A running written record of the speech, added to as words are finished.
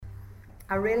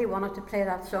I really wanted to play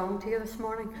that song to you this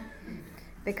morning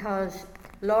because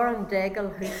Lauren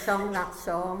Daigle, who sung that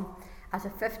song as a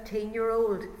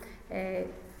 15-year-old,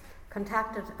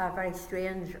 contacted a very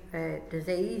strange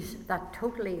disease that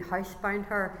totally housebound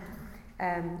her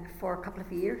for a couple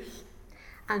of years.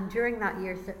 And during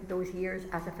those years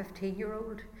as a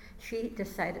 15-year-old, she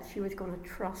decided she was going to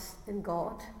trust in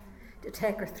God to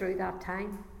take her through that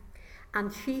time. And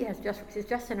she's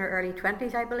just in her early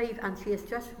 20s, I believe, and she has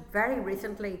just very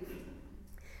recently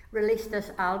released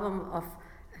this album of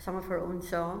some of her own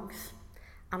songs.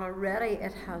 And already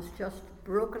it has just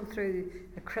broken through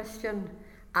the Christian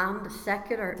and the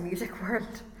secular music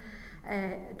world,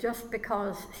 just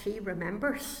because she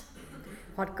remembers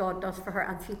what God does for her,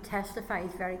 and she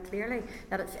testifies very clearly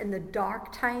that it's in the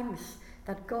dark times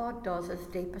that God does his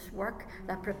deepest work,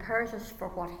 that prepares us for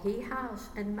what he has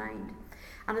in mind.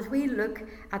 And as we look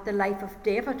at the life of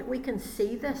David, we can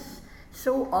see this.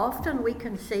 So often we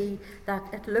can see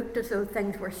that it looked as though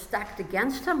things were stacked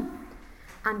against him,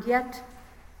 and yet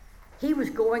he was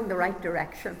going the right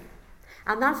direction.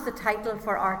 And that's the title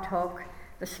for our talk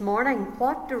this morning.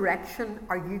 What direction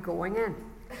are you going in?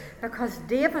 Because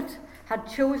David had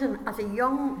chosen as a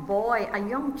young boy, a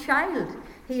young child,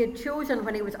 he had chosen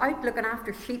when he was out looking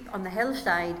after sheep on the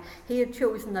hillside, he had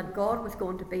chosen that God was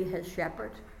going to be his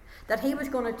shepherd, that he was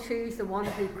going to choose the one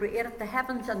who created the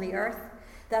heavens and the earth,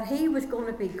 that he was going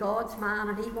to be God's man,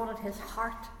 and he wanted his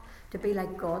heart to be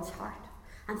like God's heart.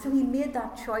 And so he made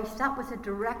that choice. That was the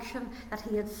direction that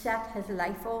he had set his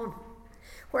life on.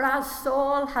 Whereas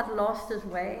Saul had lost his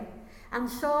way, and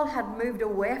Saul had moved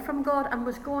away from God and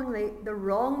was going the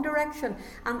wrong direction.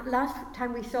 And last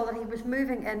time we saw that he was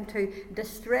moving into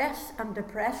distress and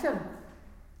depression.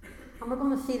 And we're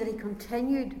going to see that he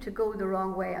continued to go the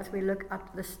wrong way as we look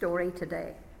at the story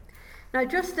today. Now,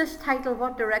 just this title,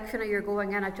 What Direction Are You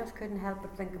Going In? I just couldn't help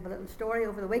but think of a little story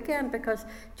over the weekend, because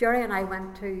Jerry and I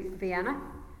went to Vienna.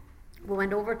 We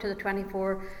went over to the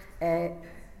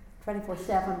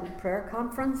 24/7 prayer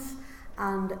conference,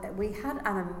 and we had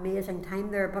an amazing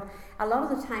time there. But a lot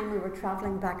of the time we were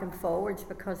travelling back and forwards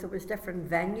because there was different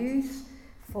venues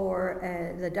for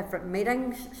the different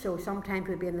meetings. So sometimes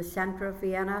we'd be in the centre of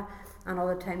Vienna, and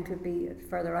other times we'd be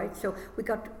further out. So we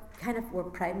got we're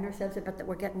priding ourselves a bit that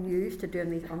we're getting used to doing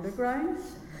these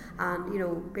undergrounds, and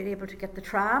being able to get the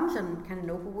trams and kind of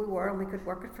know where we were, and we could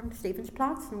work it from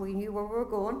Stephensplatz, and we knew where we were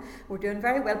going. We're doing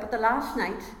very well. But the last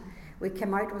night we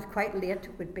came out, it was quite late.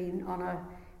 We'd been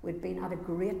at a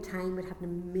great time. We'd had an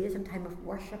amazing time of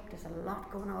worship. There's a lot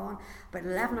going on. About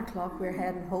 11 o'clock we were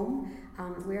heading home,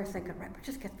 and we were thinking, right,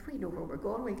 we know where we're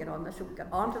going, we get on this. So we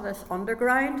got onto this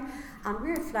underground, and we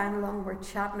were flying along, we're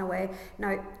chatting away.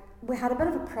 Now, we had a bit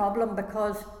of a problem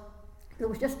because there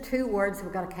was just two words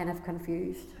we got kind of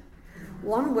confused.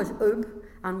 One was Ub,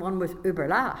 and one was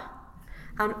Uberla.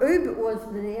 And Ub was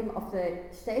the name of the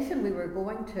station we were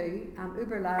going to, and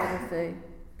Uberla was the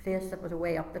place that was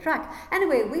away up the track.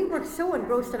 Anyway, we were so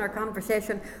engrossed in our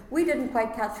conversation, we didn't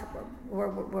quite catch where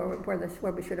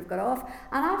we should have got off.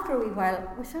 And after a wee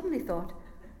while, we suddenly thought,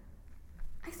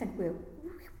 I think we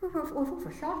were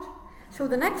overshot. So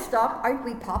the next stop, out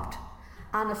we popped.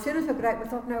 And as soon as we got out, we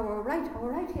thought, no, we're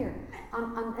right here.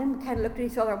 And then we kind of looked at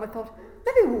each other and we thought,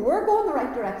 maybe we were going the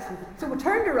right direction. So we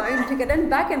turned around to get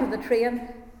back into the train,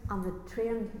 and the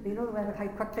train, how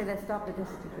quickly they stopped, they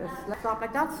just stopped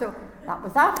like that. So that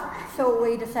was that. So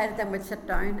we decided then we'd sit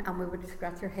down and we would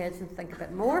scratch our heads and think a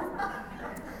bit more.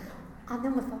 And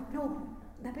then we thought, no,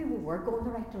 maybe we were going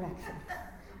the right direction.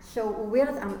 So we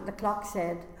waited, and the clock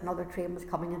said another train was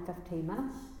coming in 15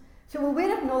 minutes. So we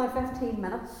waited another 15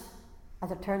 minutes,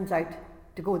 as it turns out,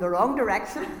 to go the wrong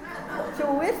direction.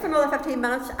 So we wait for another 15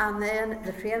 minutes, and then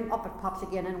the train up, it pops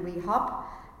again, and we hop,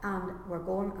 and we're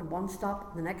going, and one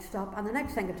stop, the next stop, and the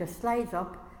next thing it just slides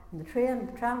up, and the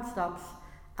tram stops,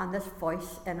 and this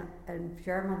voice in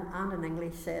German and in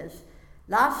English says,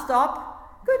 "Last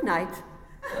stop, good night."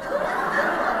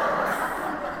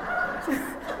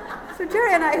 So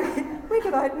Jerry and I, we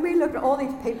got out and we looked at all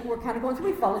these people were kind of going, so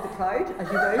we followed the crowd,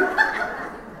 as you do.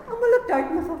 And we looked out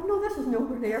and we thought, no, this is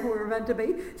nowhere near where we were meant to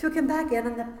be. So we came back in,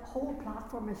 and the whole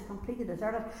platform is completely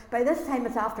deserted. By this time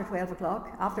it's after 12 o'clock,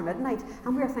 after midnight,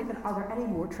 and we were thinking, are there any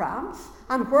more trams?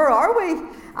 And where are we?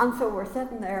 And so we're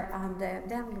sitting there, and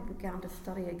then we began to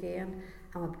study again,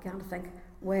 and we began to think,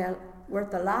 well, we're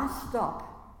at the last stop,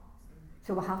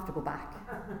 so we'll have to go back.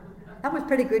 That was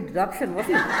pretty good deduction,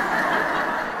 wasn't it?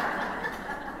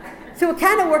 So we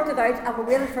kind of worked it out, and we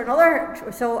waited for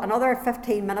another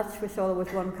 15 minutes. We saw there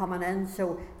was one coming in,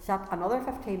 so sat another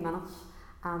 15 minutes,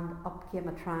 and up came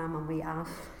a tram, and we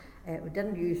asked, we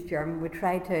didn't use German, we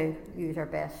tried to use our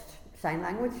best sign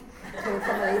language to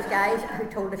some of these guys who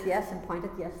told us yes and pointed,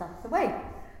 yes, that's the way.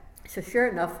 So sure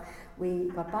enough, we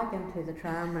got back into the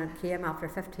tram when it came after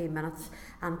 15 minutes,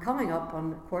 and coming up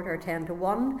on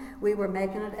 1:45, we were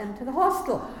making it into the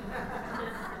hostel.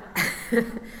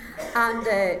 and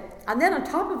then on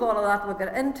top of all of that, we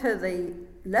got into the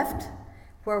lift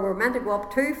where we're meant to go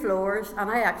up 2 floors,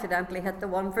 and I accidentally hit the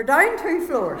one for down 2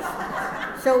 floors.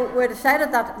 So we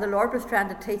decided that the Lord was trying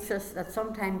to teach us that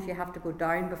sometimes you have to go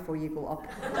down before you go up.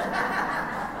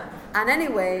 And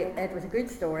anyway, it was a good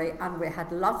story, and we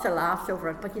had lots of laughs over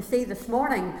it. But you see, this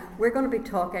morning we're going to be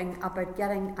talking about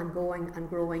getting and going and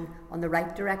growing on the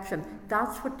right direction.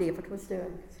 That's what David was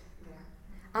doing.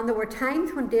 And there were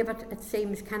times when David, it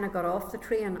seems, kind of got off the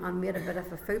train and made a bit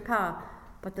of a faux pas.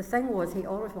 But the thing was, he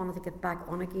always wanted to get back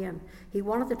on again. He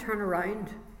wanted to turn around.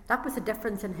 That was the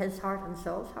difference in his heart and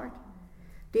Saul's heart.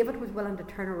 David was willing to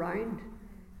turn around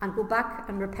and go back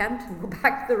and repent and go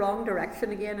back the wrong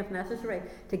direction again if necessary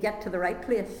to get to the right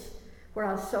place.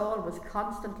 Whereas Saul was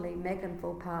constantly making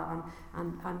faux pas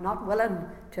and not willing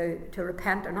to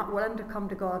repent, or not willing to come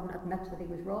to God and admit that he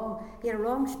was wrong. He had a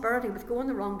wrong spirit. He was going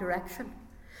the wrong direction.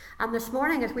 And this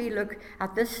morning, as we look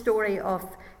at this story of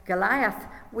Goliath,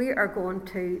 we are going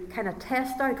to kind of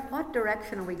test out what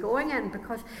direction are we going in,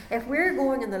 because if we're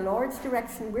going in the Lord's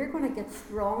direction, we're going to get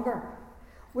stronger.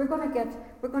 We're going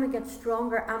to get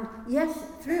stronger, and yes,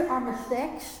 through our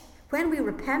mistakes, when we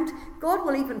repent, God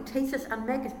will even teach us and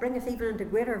bring us even into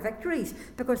greater victories,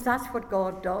 because that's what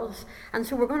God does. And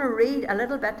so we're going to read a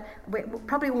little bit. We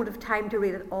probably won't have time to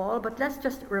read it all, but let's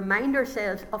just remind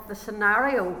ourselves of the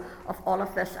scenario of all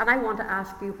of this. And I want to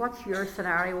ask you, what's your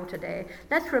scenario today?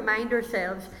 Let's remind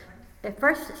ourselves,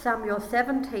 1 Samuel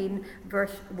 17,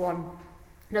 verse 1.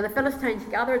 Now the Philistines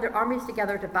gathered their armies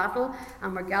together to battle,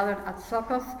 and were gathered at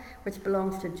Succoth, which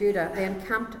belongs to Judah. They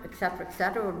encamped, etc.,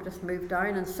 etc. We'll just move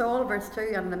down. And Saul, verse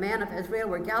 2, and the men of Israel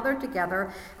were gathered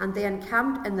together, and they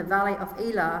encamped in the valley of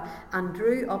Elah, and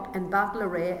drew up in battle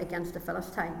array against the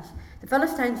Philistines. The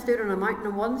Philistines stood on a mountain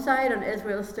on one side, and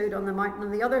Israel stood on the mountain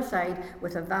on the other side,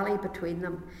 with a valley between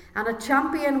them. And a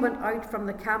champion went out from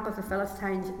the camp of the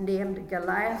Philistines, named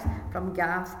Goliath from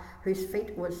Gath, whose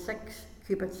feet was 6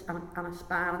 cubits and a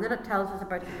span. And then it tells us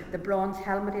about the bronze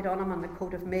helmet he'd on him, and the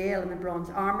coat of mail, and the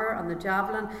bronze armour, and the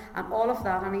javelin, and all of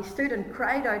that. And he stood and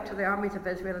cried out to the armies of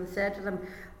Israel and said to them,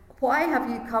 "Why have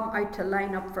you come out to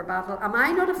line up for battle? Am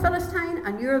I not a Philistine,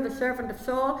 and you're the servant of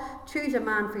Saul? Choose a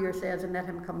man for yourselves and let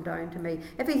him come down to me.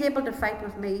 If he's able to fight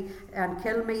with me and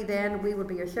kill me, then we will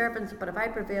be your servants. But if I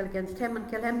prevail against him and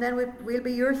kill him, then we'll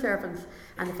be your servants."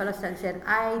 And the Philistines said,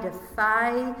 "I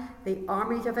defy the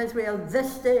armies of Israel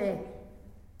this day.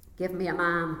 Give me a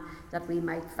man that we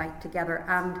might fight together."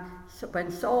 And so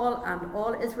when Saul and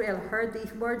all Israel heard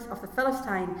these words of the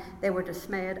Philistine, they were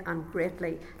dismayed and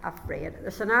greatly afraid.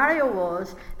 The scenario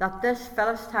was that this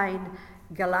Philistine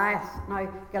Goliath, now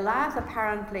Goliath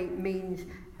apparently means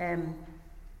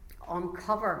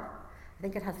uncover. I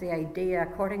think it has the idea,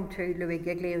 according to Louis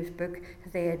Giglio's book,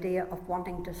 has the idea of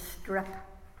wanting to strip.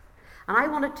 And I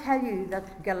want to tell you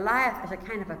that Goliath is a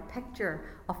kind of a picture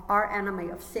of our enemy,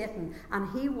 of Satan, and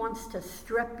he wants to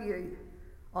strip you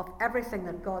of everything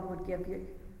that God would give you.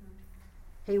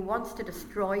 He wants to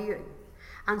destroy you.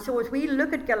 And so as we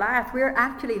look at Goliath, we're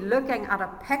actually looking at a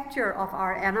picture of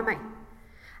our enemy.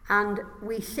 And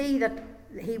we see that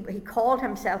he called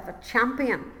himself a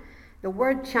champion. The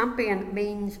word champion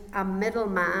means a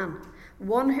middleman.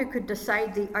 One who could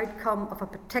decide the outcome of a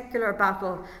particular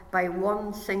battle by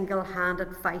one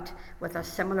single-handed fight with a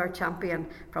similar champion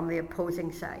from the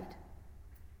opposing side.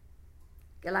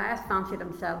 Goliath fancied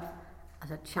himself as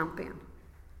a champion,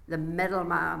 the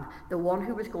middleman, the one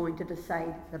who was going to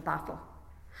decide the battle.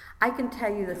 I can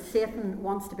tell you that Satan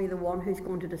wants to be the one who's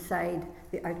going to decide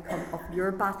the outcome of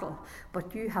your battle,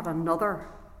 but you have another,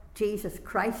 Jesus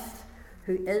Christ,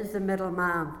 who is the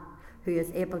middleman, who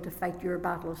is able to fight your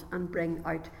battles and bring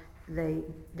out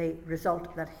the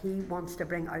result that he wants to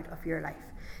bring out of your life.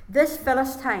 This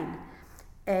Philistine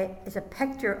is a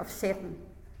picture of Satan.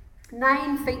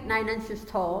 9 feet 9 inches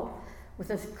tall, with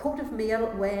his coat of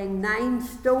mail weighing 9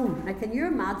 stone. Now can you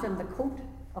imagine the coat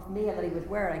of mail that he was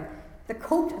wearing? The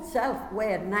coat itself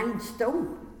weighed 9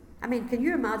 stone. I mean, can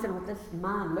you imagine what this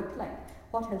man looked like?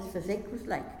 What his physique was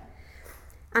like?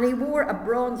 And he wore a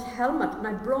bronze helmet.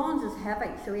 Now bronze is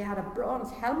heavy, so he had a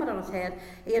bronze helmet on his head.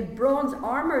 He had bronze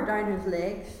armour down his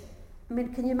legs. I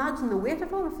mean, can you imagine the weight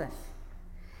of all of this?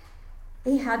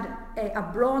 He had a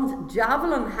bronze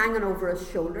javelin hanging over his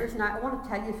shoulders. Now I want to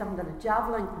tell you something, that a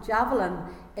javelin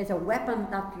is a weapon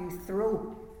that you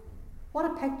throw. What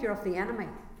a picture of the enemy.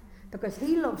 Because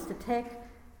he loves to take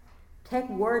take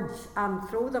words and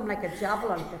throw them like a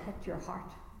javelin to hit your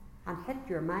heart and hit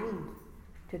your mind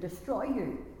to destroy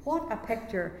you. What a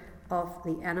picture of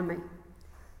the enemy.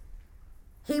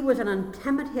 He was an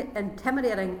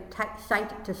intimidating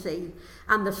sight to see.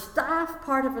 And the staff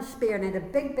part of a spear, and he had a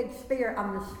big, big spear,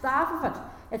 and the staff of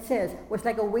it says, was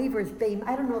like a weaver's beam.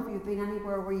 I don't know if you've been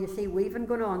anywhere where you see weaving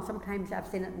going on. Sometimes I've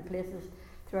seen it in places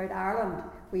throughout Ireland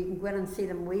where you can go in and see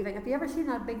them weaving. Have you ever seen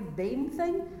that big beam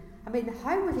thing? I mean,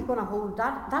 how was he going to hold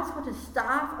that? That's what the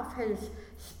staff of his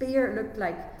spear looked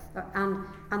like. And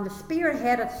the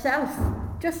spearhead itself,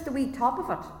 just the wee top of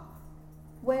it,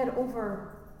 weighed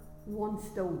over 1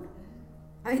 stone.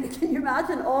 I mean, can you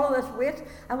imagine all of this weight?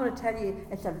 I want to tell you,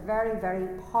 it's a very,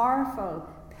 very powerful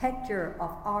picture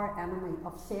of our enemy,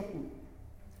 of Satan.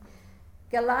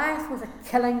 Goliath was a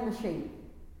killing machine,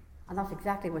 and that's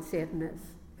exactly what Satan is.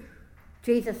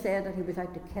 Jesus said that he was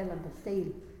out to kill and to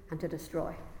steal and to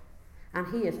destroy, and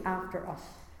he is after us.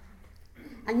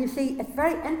 And you see, it's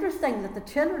very interesting that the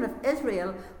children of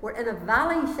Israel were in a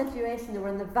valley situation. They were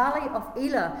in the valley of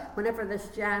Elah whenever this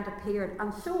giant appeared.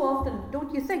 And so often,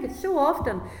 don't you think, it's so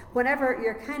often whenever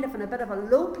you're kind of in a bit of a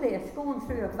low place going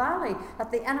through a valley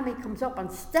that the enemy comes up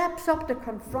and steps up to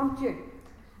confront you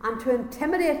and to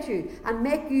intimidate you and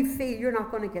make you feel you're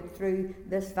not going to get through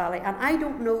this valley. And I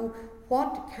don't know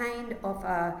what kind of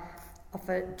a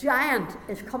giant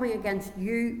is coming against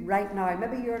you right now.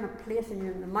 Maybe you're in a place and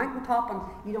you're in the mountaintop and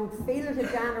you don't feel there's a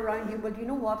giant around you. Well, do you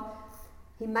know what?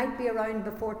 He might be around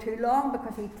before too long,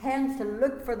 because he tends to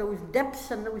look for those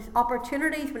dips and those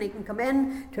opportunities when he can come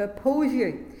in to oppose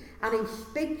you. And he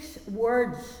speaks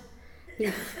words.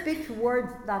 He speaks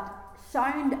words that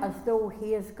sound as though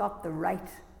he has got the right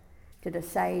to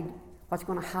decide what's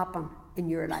going to happen in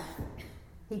your life.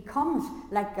 He comes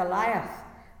like Goliath,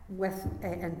 with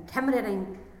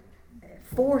intimidating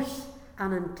force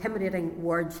and intimidating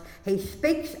words. He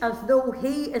speaks as though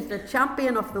he is the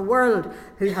champion of the world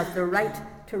who has the right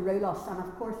to rule us. And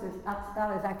of course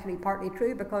that is actually partly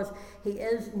true, because he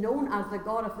is known as the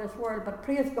God of this world. But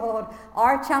praise God,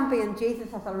 our champion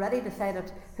Jesus has already decided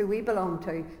who we belong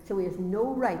to, so he has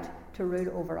no right to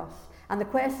rule over us. And the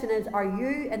question is, are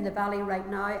you in the valley right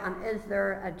now, and is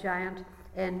there a giant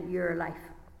in your life?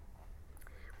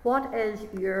 What is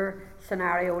your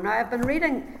scenario? Now, I've been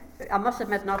reading, I must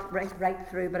admit, not right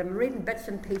through, but I've been reading bits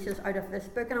and pieces out of this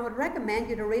book, and I would recommend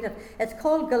you to read it. It's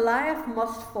called Goliath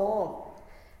Must Fall,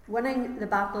 Winning the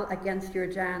Battle Against Your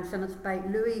Giants, and it's by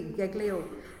Louis Giglio.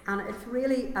 And it's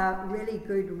really a really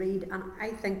good read, and I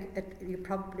think you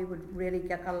probably would really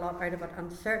get a lot out of it.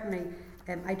 And certainly,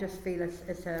 I just feel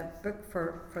it's a book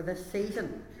for this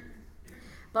season.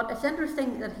 But it's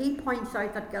interesting that he points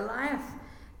out that Goliath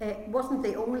wasn't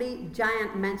the only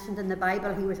giant mentioned in the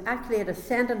Bible. He was actually a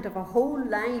descendant of a whole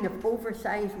line of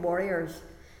oversized warriors.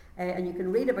 And you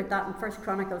can read about that in 1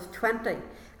 Chronicles 20.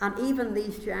 And even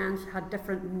these giants had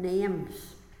different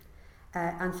names.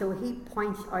 And so he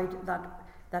points out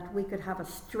that we could have a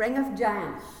string of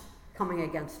giants coming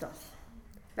against us.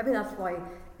 Maybe that's why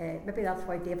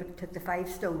David took the 5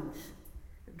 stones,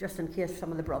 just in case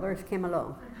some of the brothers came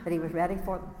along, that he was ready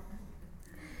for them.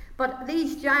 But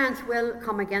these giants will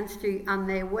come against you, and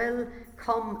they will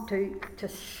come to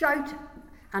shout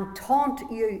and taunt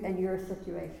you in your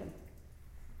situation.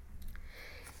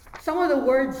 Some of the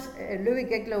words, Louis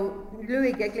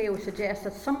Giglio suggests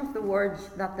that some of the words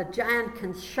that the giant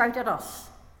can shout at us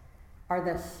are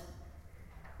this: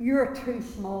 you're too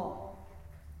small.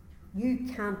 You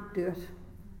can't do it.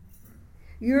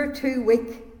 You're too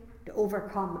weak to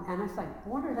overcome anything. I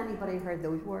wonder if anybody heard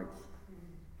those words.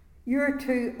 You're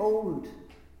too old.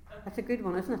 That's a good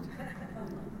one, isn't it?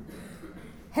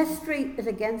 History is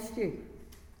against you.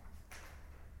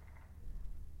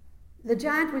 The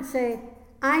giant would say,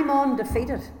 I'm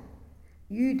undefeated.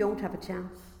 You don't have a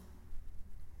chance.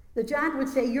 The giant would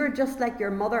say, you're just like your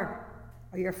mother,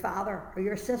 or your father, or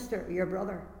your sister, or your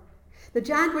brother. The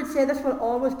giant would say, this will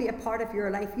always be a part of your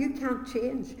life. You can't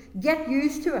change. Get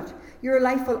used to it. Your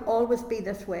life will always be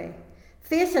this way.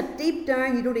 Face it, deep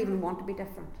down, you don't even want to be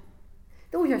different.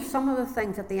 Those are some of the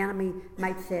things that the enemy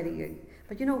might say to you.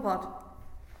 But you know what?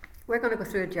 We're going to go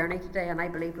through a journey today, and I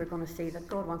believe we're going to see that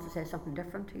God wants to say something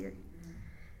different to you.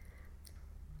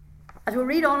 As we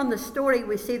read on in the story,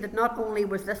 we see that not only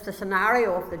was this the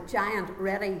scenario of the giant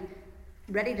ready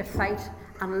to fight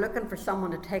and looking for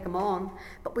someone to take him on,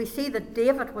 but we see that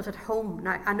David was at home.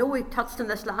 Now, I know we touched on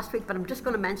this last week, but I'm just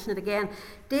going to mention it again.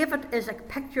 David is a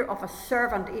picture of a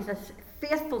servant. He's a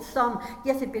faithful son.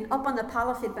 Yes, he'd been up on the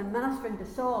palace, he'd been ministering to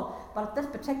Saul, but at this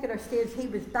particular stage he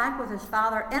was back with his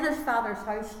father, in his father's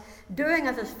house, doing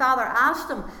as his father asked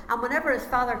him. And whenever his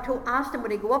father asked him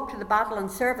would he go up to the battle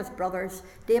and serve his brothers,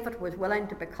 David was willing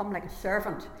to become like a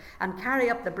servant and carry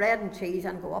up the bread and cheese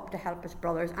and go up to help his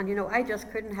brothers. And I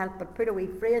just couldn't help but put a wee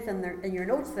phrase in your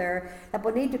notes there, that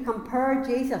we need to compare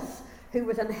Jesus, who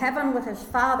was in heaven with his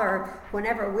father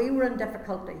whenever we were in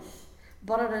difficulties,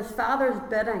 but at his father's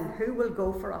bidding, who will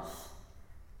go for us?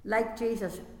 Like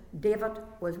Jesus, David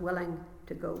was willing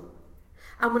to go.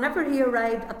 And whenever he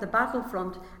arrived at the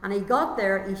battlefront and he got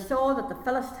there, he saw that the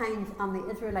Philistines and the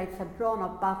Israelites had drawn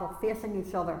up battle facing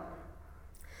each other.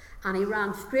 And he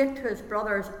ran straight to his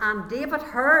brothers, and David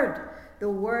heard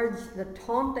the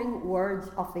taunting words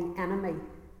of the enemy.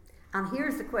 And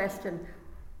here's the question.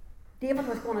 David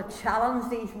was going to challenge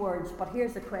these words, but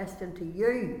here's the question to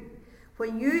you.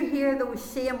 When you hear those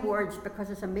same words,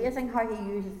 because it's amazing how he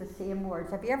uses the same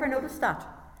words. Have you ever noticed that?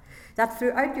 That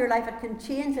throughout your life, it can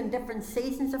change in different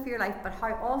seasons of your life, but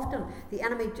how often the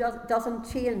enemy just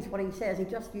doesn't change what he says. He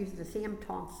just uses the same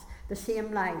taunts, the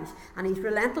same lies, and he's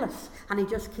relentless, and he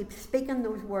just keeps speaking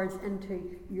those words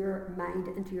into your mind,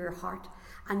 into your heart,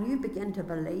 and you begin to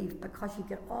believe, because you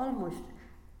get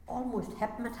almost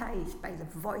hypnotized by the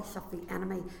voice of the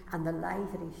enemy and the lies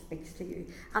that he speaks to you.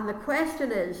 And the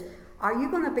question is, are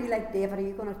you going to be like David? Are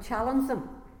you going to challenge them?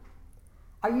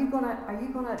 Are you going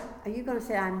to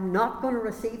say, I'm not going to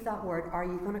receive that word? Or are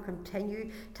you going to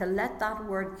continue to let that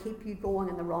word keep you going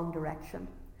in the wrong direction?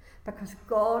 Because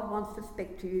God wants to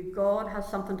speak to you. God has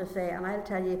something to say. And I'll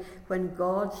tell you, when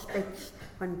God speaks,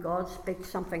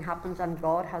 something happens, and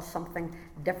God has something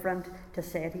different to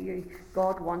say to you.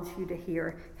 God wants you to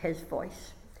hear his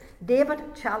voice. David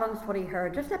challenged what he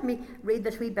heard. Just let me read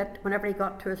this wee bit whenever he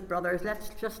got to his brothers. Let's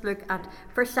just look at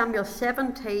 1 Samuel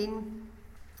 17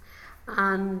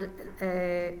 and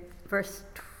verse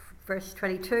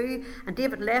 22. And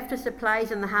David left his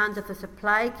supplies in the hands of the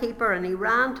supply keeper, and he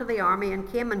ran to the army and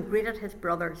came and greeted his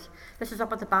brothers. This is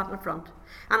up at the battlefront.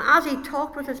 And as he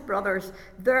talked with his brothers,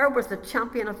 there was the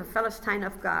champion of the Philistine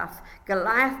of Gath,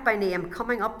 Goliath by name,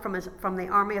 coming up from the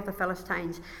army of the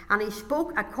Philistines. And he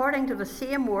spoke according to the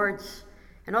same words.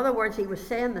 In other words, he was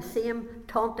saying the same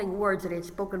taunting words that he had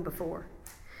spoken before.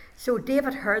 So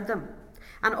David heard them.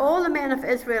 And all the men of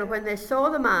Israel, when they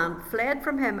saw the man, fled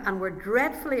from him and were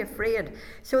dreadfully afraid.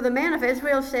 So the men of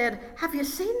Israel said, have you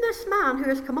seen this man who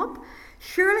has come up?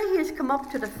 Surely he has come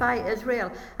up to defy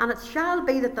Israel. And it shall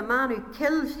be that the man who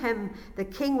kills him, the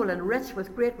king will enrich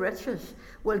with great riches,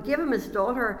 will give him his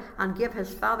daughter, and give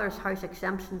his father's house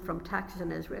exemption from taxes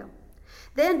in Israel.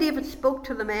 Then David spoke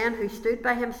to the men who stood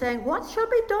by him, saying, what shall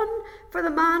be done for the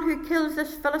man who kills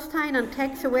this Philistine and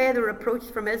takes away the reproach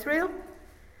from Israel?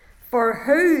 For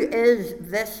who is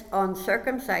this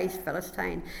uncircumcised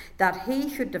Philistine, that he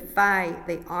should defy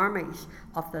the armies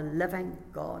of the living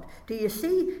God? Do you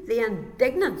see the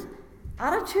indignant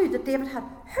attitude that David had?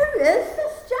 Who is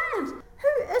this giant?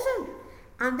 Who is it?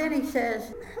 And then he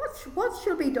says, what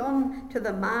shall be done to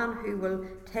the man who will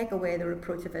take away the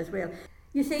reproach of Israel?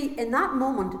 You see, in that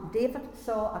moment, David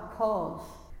saw a cause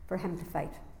for him to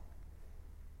fight.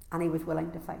 And he was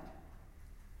willing to fight.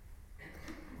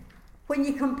 When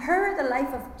you compare the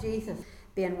life of Jesus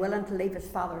being willing to leave his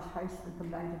father's house and come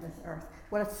down to this earth,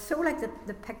 well, it's so like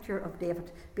the picture of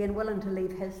David being willing to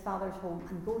leave his father's home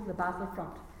and go to the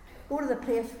battlefront, go to the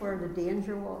place where the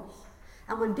danger was.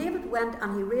 And when David went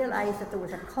and he realised that there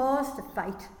was a cause to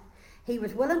fight, he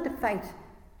was willing to fight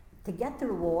to get the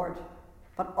reward,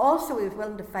 but also he was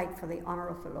willing to fight for the honour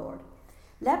of the Lord.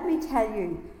 Let me tell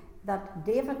you that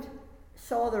David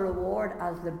saw the reward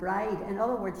as the bride. In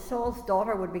other words, Saul's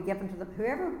daughter would be given to them.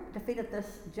 Whoever defeated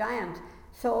this giant,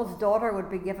 Saul's daughter would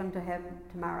be given to him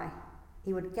to marry.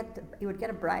 He would get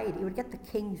a bride. He would get the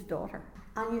king's daughter.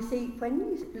 And you see, when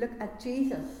you look at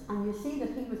Jesus and you see that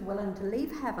he was willing to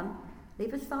leave heaven,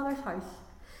 leave his father's house,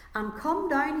 and come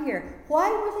down here. Why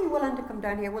was he willing to come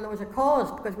down here? Well, there was a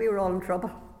cause, because we were all in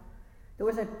trouble. There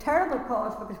was a terrible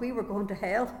cause because we were going to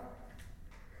hell.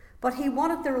 But he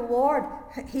wanted the reward.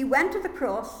 He went to the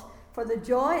cross for the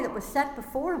joy that was set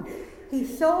before him. He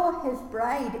saw his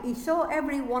bride. He saw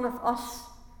every one of us.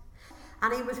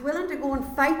 And he was willing to go and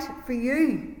fight for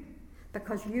you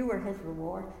because you were his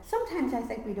reward. Sometimes I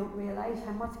think we don't realise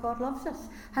how much God loves us,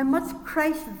 how much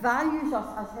Christ values us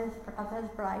as his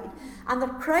bride, and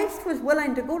that Christ was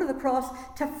willing to go to the cross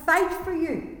to fight for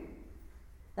you,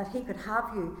 that he could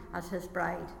have you as his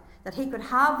bride, that he could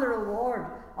have the reward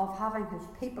of having his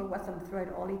people with him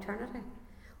throughout all eternity.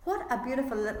 What a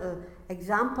beautiful little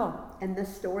example in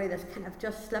this story that's kind of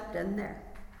just slipped in there.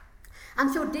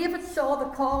 And so David saw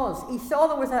the cause. He saw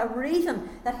there was a reason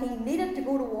that he needed to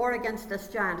go to war against this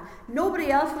giant.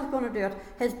 Nobody else was going to do it.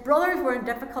 His brothers were in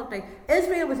difficulty.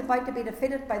 Israel was about to be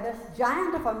defeated by this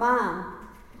giant of a man.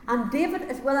 And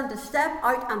David is willing to step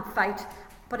out and fight.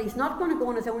 But he's not going to go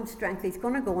in his own strength. He's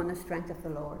going to go in the strength of the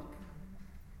Lord.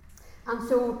 And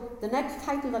so the next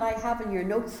title that I have in your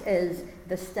notes is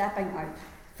The Stepping Out.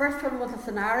 First one was a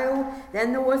scenario,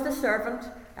 then there was the servant.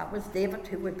 That was David,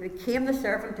 who became the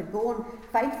servant to go and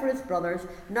fight for his brothers.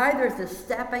 Now there's the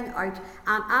stepping out,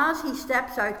 and as he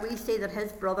steps out, we see that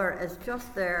his brother is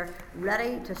just there,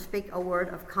 ready to speak a word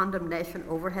of condemnation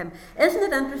over him. Isn't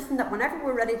it interesting that whenever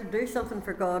we're ready to do something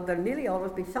for God, there'll nearly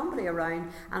always be somebody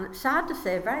around, and it's sad to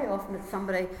say, very often it's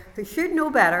somebody who should know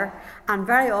better, and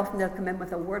very often they'll come in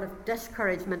with a word of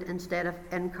discouragement instead of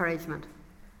encouragement.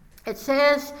 It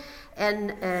says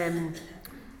in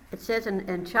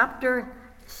chapter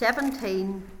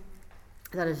 17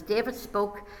 that as David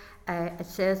spoke, it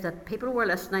says that people were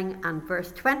listening, and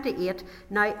verse 28,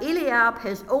 now Eliab,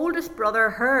 his oldest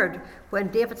brother, heard when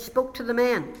David spoke to the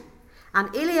men. And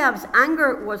Eliab's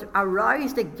anger was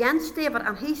aroused against David,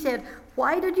 and he said,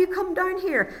 why did you come down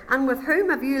here? And with whom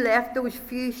have you left those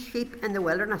few sheep in the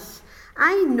wilderness?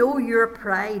 I know your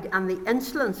pride and the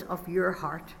insolence of your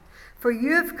heart, for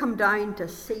you have come down to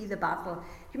see the battle.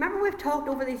 Do you remember we've talked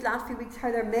over these last few weeks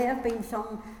how there may have been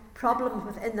some problems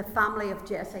within the family of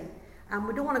Jesse? And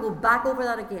we don't want to go back over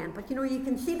that again. But you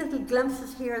can see little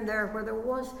glimpses here and there where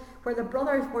the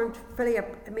brothers weren't fully,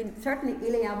 certainly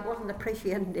Eliab wasn't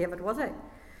appreciating David, was he?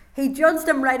 He judged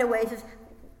him right away. He says,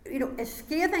 as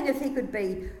scathing as he could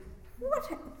be, why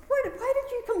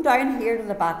did you come down here to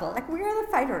the battle? Like, we're the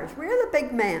fighters, we're the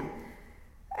big men.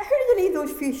 Who did you leave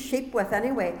those few sheep with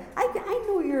anyway? I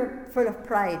know you're full of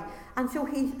pride. And so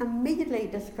he's immediately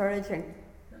discouraging.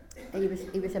 He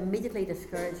was immediately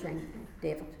discouraging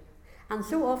David. And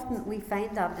so often we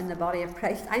find that in the body of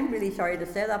Christ. I'm really sorry to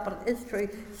say that, but it is true.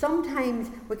 Sometimes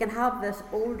we can have this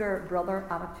older brother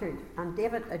attitude. And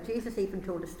Jesus even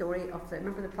told a story of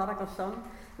remember the prodigal son?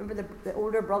 Remember the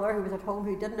older brother who was at home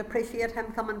who didn't appreciate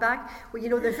him coming back?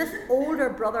 Well, there's this older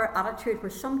brother attitude where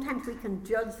sometimes we can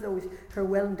judge those who are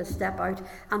willing to step out.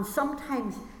 And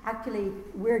sometimes, actually,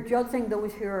 we're judging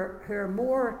those who are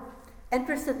more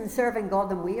interested in serving God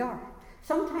than we are.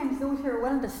 Sometimes those who are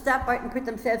willing to step out and put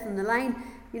themselves in the line,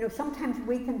 sometimes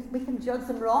we can judge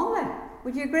them wrongly.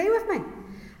 Would you agree with me?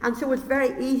 And so it's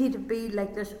very easy to be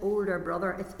like this older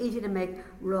brother. It's easy to make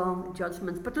wrong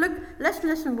judgments. But look, let's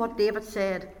listen what David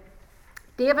said.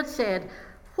 David said,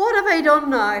 what have I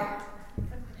done now?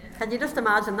 Can you just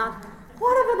imagine that?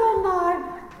 What have I done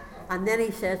now? And then he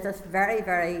says this very,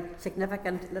 very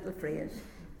significant little phrase.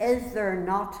 Is there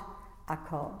not a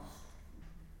cause?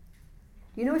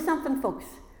 You know something, folks?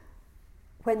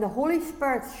 When the Holy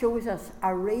Spirit shows us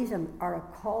a reason or a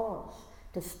cause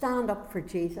to stand up for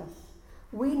Jesus,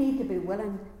 we need to be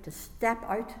willing to step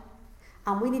out,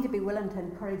 and we need to be willing to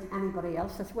encourage anybody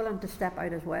else that's willing to step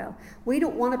out as well. We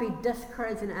don't want to be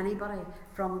discouraging anybody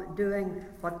from doing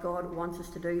what God wants us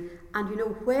to do. And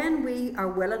when we are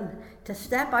willing to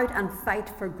step out and fight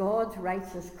for God's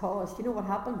righteous cause, you know what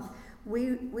happens?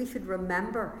 We should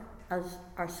remember, as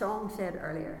our song said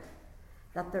earlier,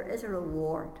 that there is a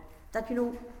reward. That, it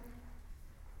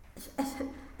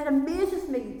amazes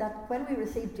me that when we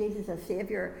receive Jesus as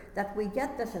Saviour, that we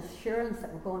get this assurance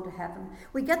that we're going to heaven.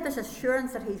 We get this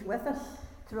assurance that He's with us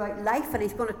throughout life, and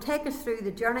He's going to take us through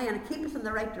the journey and keep us in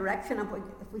the right direction. And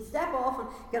if we step off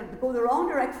and go the wrong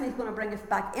direction, He's going to bring us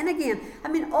back in again.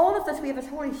 All of this, we have His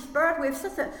Holy Spirit. We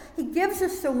have He gives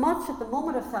us so much at the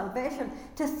moment of salvation.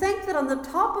 To think that on the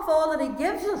top of all that He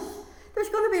gives us, there's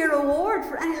going to be a reward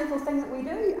for any little thing that we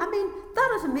do.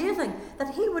 That is amazing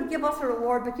that He would give us a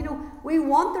reward. But we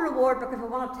want the reward because we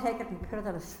want to take it and put it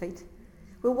at His feet.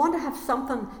 We want to have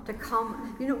something to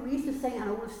come. We used to sing an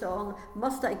old song,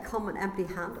 must I come and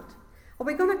empty-handed? Are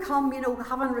we going to come,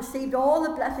 having received all the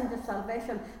blessings of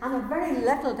salvation and a very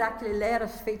little to actually lay at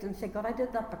His feet and say, God, I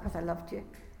did that because I loved you.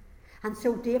 And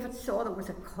so David saw there was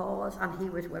a cause, and he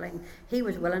was willing. He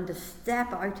was willing to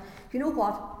step out. You know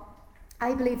what?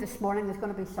 I believe this morning there's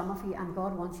going to be some of you, and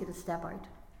God wants you to step out.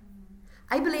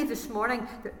 I believe this morning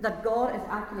that God is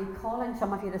actually calling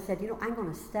some of you to say, I'm going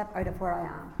to step out of where I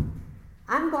am.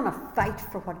 I'm going to fight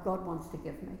for what God wants to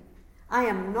give me. I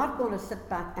am not going to sit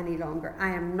back any longer. I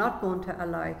am not going to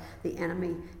allow the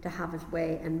enemy to have his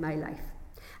way in my life.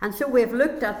 And so we've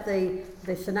looked at the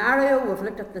scenario, we've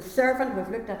looked at the servant, we've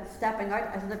looked at stepping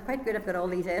out. Isn't it quite good I've got all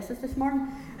these S's this morning?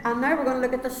 And now we're going to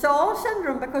look at the Saul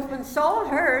syndrome, because when Saul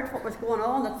heard what was going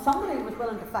on, that somebody was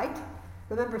willing to fight.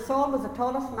 Remember, Saul was the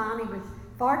tallest man, he was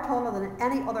far taller than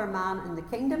any other man in the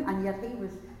kingdom, and yet he was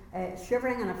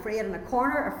shivering and afraid in a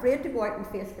corner, afraid to go out and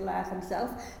face Goliath himself.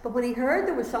 But when he heard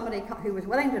there was somebody who was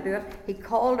willing to do it, he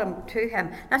called him to him.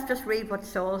 Let's just read what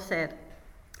Saul said.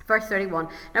 Verse 31.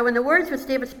 Now when the words which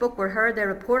David spoke were heard, they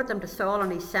reported them to Saul,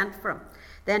 and he sent for him.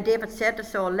 Then David said to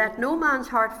Saul, let no man's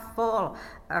heart fall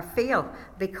or fail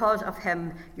because of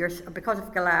him, because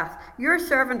of Goliath. Your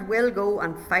servant will go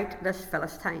and fight this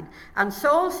Philistine. And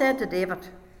Saul said to David,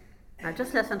 now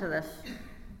just listen to this.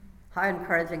 How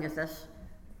encouraging is this?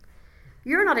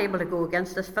 You're not able to go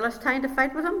against this Philistine to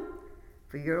fight with him,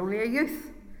 for you're only a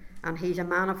youth, and he's a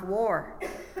man of war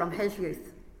from his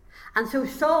youth. And so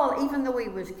Saul, even though he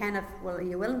was kind of, well, are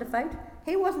you willing to fight?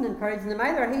 He wasn't encouraging them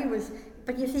either.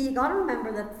 But you see, you got to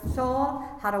remember that Saul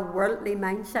had a worldly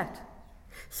mindset.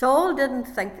 Saul didn't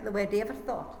think the way David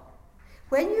thought.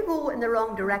 When you go in the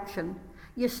wrong direction,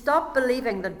 you stop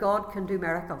believing that God can do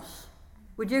miracles.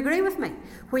 Would you agree with me?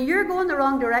 When you're going the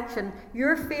wrong direction,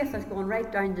 your faith is going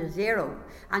right down to zero,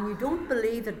 and you don't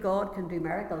believe that God can do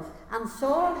miracles. And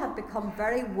Saul had become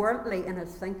very worldly in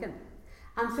his thinking.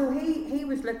 And so he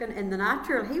was looking in the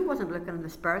natural, he wasn't looking in the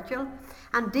spiritual.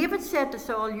 And David said to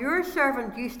Saul, your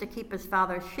servant used to keep his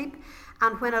father's sheep,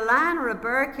 and when a lion or a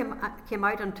bear came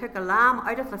out and took a lamb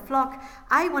out of the flock,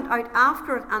 I went out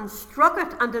after it and struck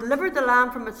it and delivered the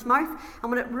lamb from its mouth.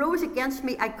 And when it rose against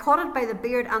me, I caught it by the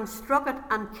beard and struck it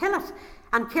and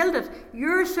killed it.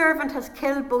 Your servant has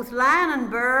killed both lion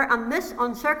and bear, and this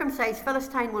uncircumcised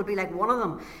Philistine will be like one of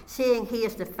them, seeing he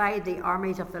has defied the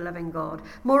armies of the living God.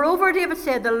 Moreover, David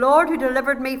said, the Lord who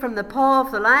delivered me from the paw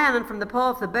of the lion and from the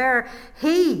paw of the bear,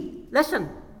 he, listen,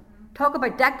 talk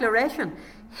about declaration,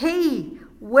 he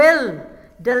will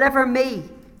deliver me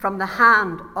from the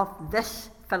hand of this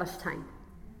Philistine.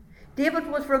 David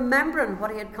was remembering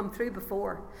what he had come through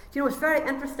before. Do you know, it's very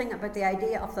interesting about the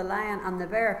idea of the lion and the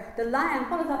bear. The lion,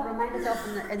 what does that remind us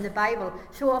of in the Bible?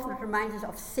 So often it reminds us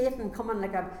of Satan coming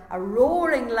like a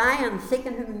roaring lion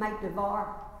seeking whom he might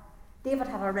devour. David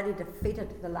had already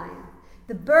defeated the lion.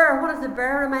 The bear, what does the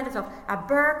bear remind us of? A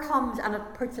bear comes and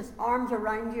it puts its arms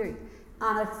around you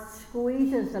and it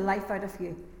squeezes the life out of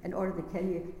you in order to kill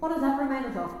you. What does that remind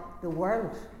us of? The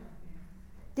world.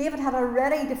 David had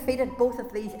already defeated both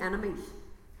of these enemies.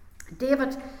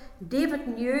 David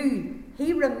knew,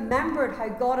 he remembered how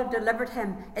God had delivered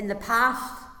him in the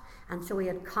past, and so he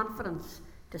had confidence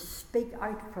to speak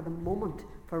out for the moment,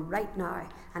 for right now.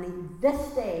 And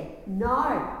this day,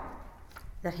 now,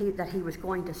 that he was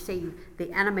going to see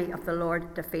the enemy of the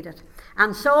Lord defeated.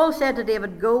 And Saul said to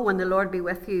David, go, and the Lord be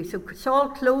with you. So Saul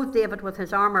clothed David with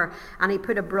his armour, and he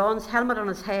put a bronze helmet on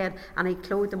his head, and he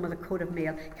clothed him with a coat of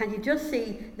mail. Can you just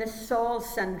see this Saul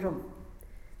syndrome?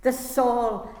 This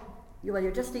Saul, well,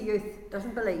 you're just a youth,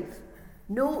 doesn't believe.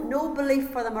 No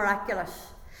belief for the miraculous.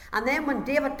 And then when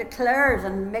David declares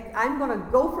I'm going to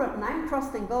go for it and I'm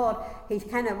trusting God, he's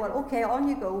kind of, well, okay, on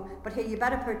you go, but here you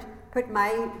better put my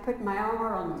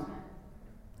armour on.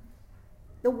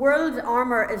 The world's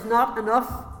armour is not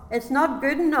enough. It's not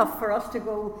good enough for us to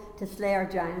go to slay our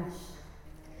giants.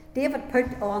 David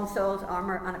put on Saul's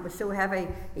armour and it was so heavy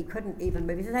he couldn't even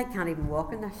move. He said, I can't even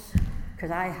walk in this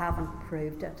because I haven't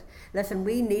proved it. Listen,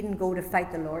 we needn't go to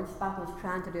fight the Lord's battles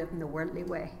trying to do it in the worldly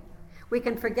way. We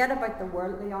can forget about the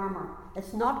worldly armour.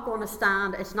 It's not going to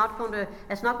stand. It's not going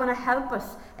to help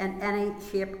us in any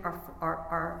shape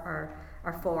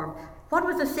or form. What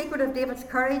was the secret of David's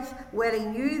courage? Well, he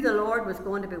knew the Lord was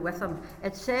going to be with him.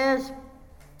 It says,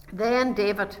 then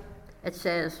David, it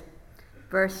says,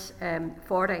 verse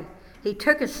 40, he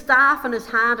took his staff in his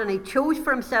hand and he chose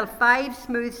for himself 5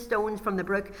 smooth stones from the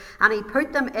brook, and he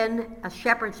put them in a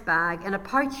shepherd's bag, in a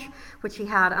pouch which he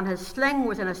had, and his sling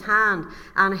was in his hand,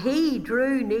 and he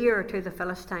drew near to the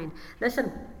Philistine.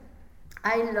 Listen,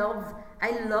 I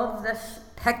love this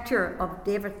picture of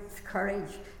David's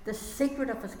courage, the secret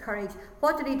of his courage.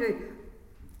 What did he do?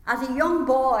 As a young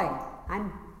boy,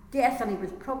 I'm guessing he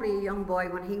was probably a young boy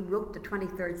when he wrote the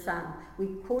 23rd Psalm. We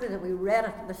quoted it, we read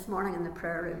it this morning in the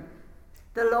prayer room.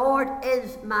 The Lord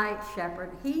is my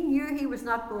shepherd. He knew he was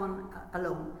not going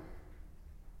alone.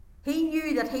 He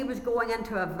knew that he was going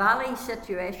into a valley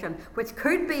situation, which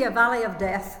could be a valley of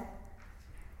death.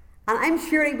 And I'm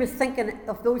sure he was thinking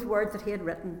of those words that he had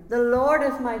written. The Lord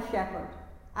is my shepherd.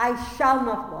 I shall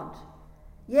not want.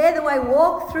 Yea, though I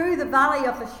walk through the valley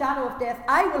of the shadow of death,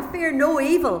 I will fear no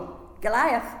evil,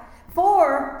 Goliath,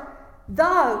 for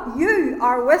you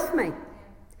are with me.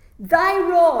 Thy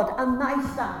rod and thy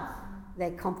staff, they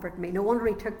comfort me. No wonder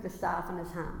he took the staff in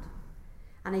his hand.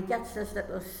 And he gets this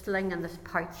little sling in this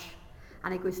pouch.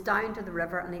 And he goes down to the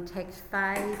river and he takes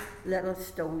 5 little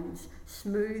stones,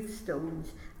 smooth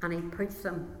stones, and he puts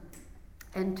them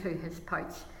into his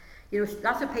pouch. You know,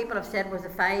 lots of people have said was the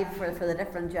 5 for the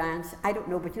different giants. I don't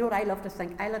know, but you know what I love to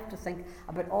think? I love to think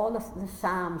about all of the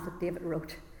Psalms that David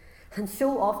wrote. And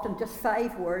so often, just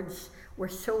 5 words were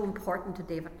so important to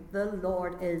David. The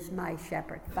Lord is my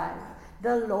shepherd. 5.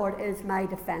 The Lord is my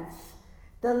defence.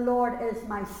 The Lord is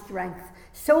my strength.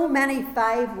 So many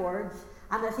 5 words.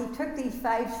 And as he took these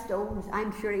 5 stones,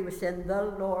 I'm sure he was saying, the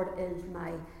Lord is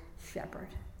my shepherd.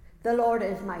 The Lord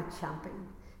is my champion.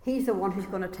 He's the one who's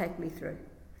going to take me through.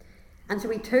 And so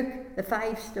he took the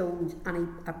 5 stones and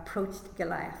he approached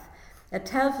Goliath. It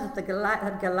tells us that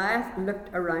Goliath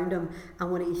looked around him,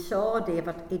 and when he saw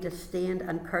David, he disdained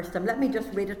and cursed him. Let me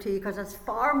just read it to you, because it's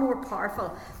far more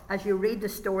powerful as you read the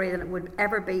story than it would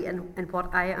ever be in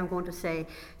what I am going to say.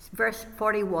 Verse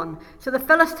 41. So the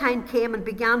Philistine came and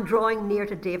began drawing near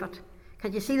to David.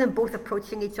 Can you see them both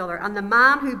approaching each other? And the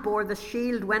man who bore the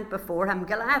shield went before him.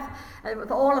 Goliath,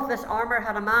 with all of this armour,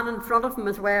 had a man in front of him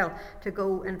as well to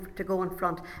go in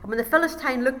front. And when the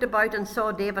Philistine looked about and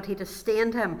saw David, he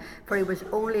disdained him, for he was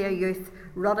only a youth,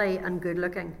 ruddy and good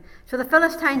looking. So the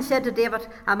Philistine said to David,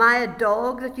 am I a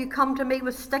dog that you come to me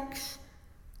with sticks?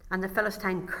 And the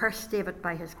Philistine cursed David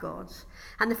by his gods.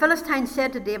 And the Philistine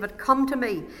said to David, come to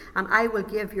me, and I will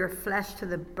give your flesh to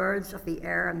the birds of the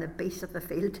air and the beasts of the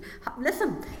field.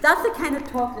 Listen, that's the kind of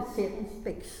talk that Satan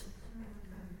speaks.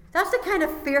 That's the kind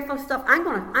of fearful stuff. I'm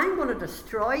going to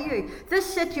destroy you. This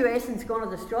situation's going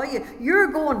to destroy you. You're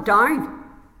going down.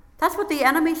 That's what the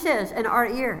enemy says in our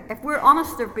ear. If we're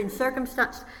honest, there's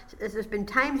been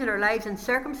times in our lives and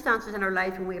circumstances in our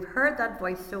lives when we've heard that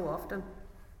voice so often.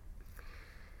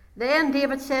 Then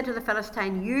David said to the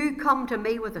Philistine, you come to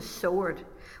me with a sword,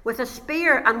 with a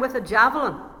spear and with a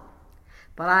javelin.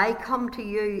 But I come to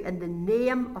you in the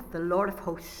name of the Lord of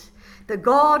hosts, the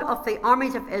God of the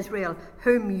armies of Israel,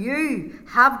 whom you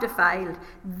have defiled.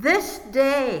 This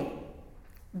day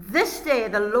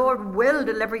the Lord will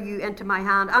deliver you into my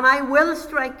hand, and I will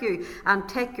strike you and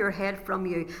take your head from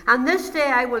you. And this day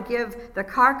I will give the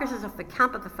carcasses of the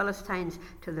camp of the Philistines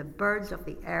to the birds of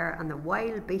the air and the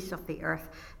wild beasts of the earth,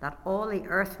 that all the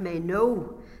earth may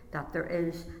know that there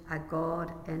is a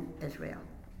God in Israel.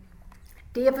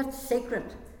 David's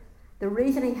secret, the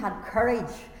reason he had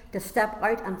courage to step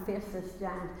out and face this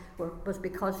giant, was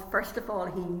because, first of all,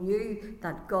 he knew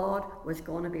that God was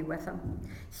going to be with him.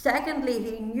 Secondly,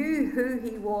 he knew who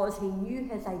he was. He knew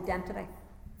his identity.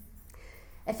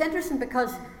 It's interesting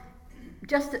because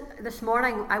just this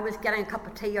morning I was getting a cup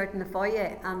of tea out in the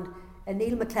foyer, and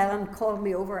Neil McClellan called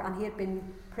me over, and he had been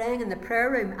praying in the prayer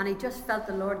room, and he just felt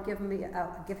the Lord give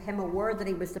him a word that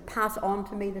he was to pass on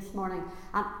to me this morning.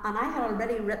 And I had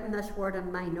already written this word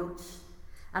in my notes.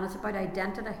 And it's about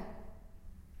identity.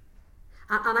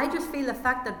 And I just feel the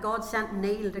fact that God sent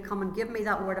Neil to come and give me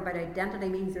that word about identity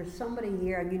means there's somebody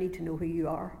here and you need to know who you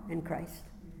are in Christ.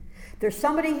 There's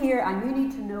somebody here and you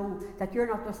need to know that you're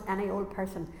not just any old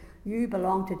person. You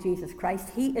belong to Jesus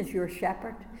Christ. He is your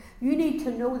shepherd. You need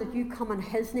to know that you come in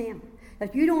his name.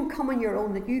 That you don't come on your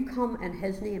own, that you come in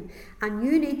his name. And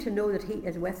you need to know that he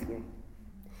is with you.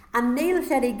 And Neil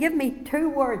said he'd give me 2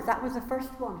 words. That was the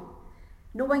first one.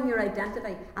 Knowing your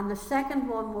identity. And the second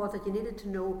one was that you needed to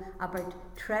know about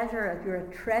treasure, that you're a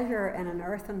treasure in an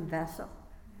earthen vessel.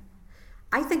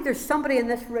 I think there's somebody in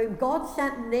this room. God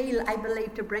sent Neil, I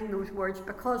believe, to bring those words,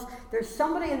 because there's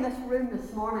somebody in this room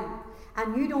this morning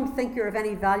and you don't think you're of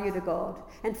any value to God.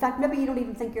 In fact, maybe you don't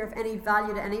even think you're of any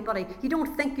value to anybody. You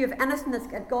don't think you have anything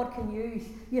that God can use.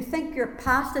 You think you're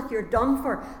past it, you're done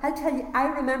for. I'll tell you, I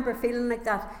remember feeling like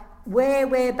that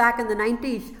way back in the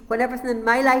 90s, when everything in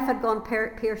my life had gone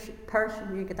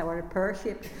you get that word,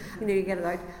 pear-shaped, you get it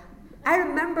out. I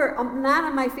remember laying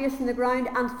on my face in the ground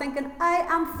and thinking, I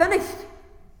am finished.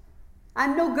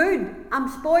 I'm no good. I'm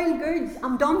spoiled goods.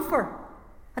 I'm done for.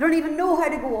 I don't even know how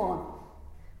to go on.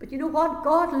 But you know what?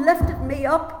 God lifted me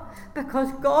up because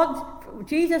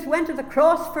Jesus went to the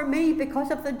cross for me because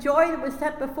of the joy that was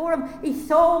set before him. He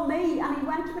saw me and he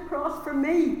went to the cross for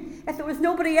me. If there was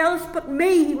nobody else but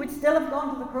me, he would still have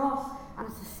gone to the cross. And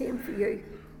it's the same for you.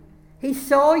 He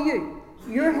saw you.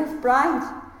 You're his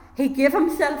bride. He gave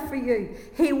himself for you.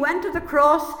 He went to the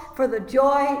cross for the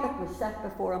joy that was set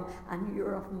before him. And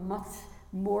you're of much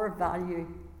more value,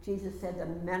 Jesus said,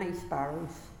 than many sparrows.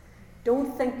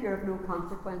 Don't think you're of no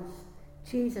consequence.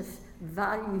 Jesus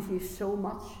values you so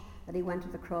much that he went to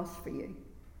the cross for you.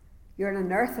 You're in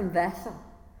an earthen vessel,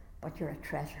 but you're a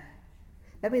treasure.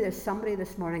 Maybe there's somebody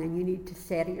this morning and you need to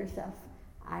say to yourself,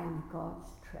 I am God's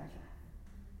treasure.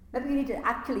 Maybe you need to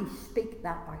actually speak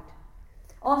that out.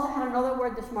 Also had another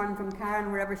word this morning from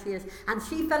Karen, wherever she is, and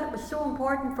she felt it was so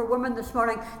important for women this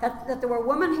morning that there were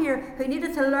women here who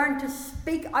needed to learn to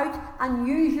speak out and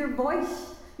use your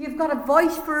voice. You've got a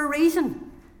voice for a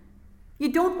reason.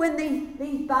 You don't win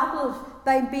these battles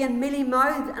by being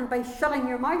mealy-mouthed and by shutting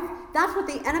your mouth. That's what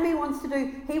the enemy wants to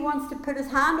do. He wants to put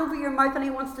his hand over your mouth and he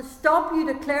wants to stop you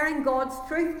declaring God's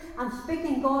truth and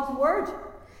speaking God's word.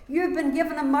 You've been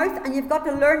given a mouth and you've got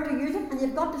to learn to use it, and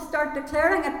you've got to start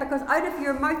declaring it, because out of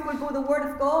your mouth will go the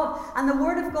word of God, and the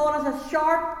word of God is a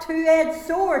sharp two-edged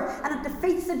sword, and it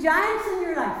defeats the giants in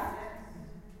your life.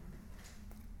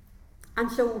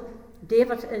 And so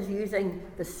David is using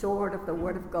the sword of the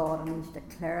word of God, and he's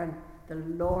declaring, the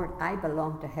Lord, I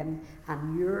belong to him,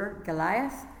 and you're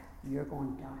Goliath, you're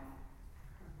going down.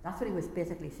 That's what he was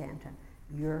basically saying to him.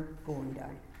 You're going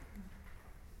down.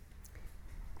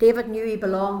 David knew he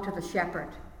belonged to the shepherd.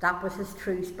 That was his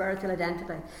true spiritual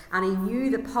identity. And he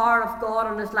knew the power of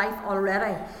God in his life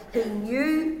already. He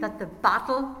knew that the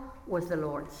battle was the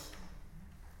Lord's.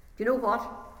 Do you know what?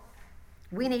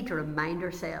 We need to remind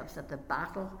ourselves that the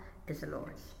battle is the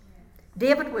Lord's.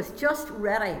 David was just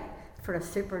ready for a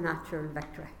supernatural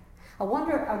victory. I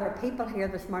wonder, are there people here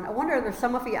this morning? I wonder, are there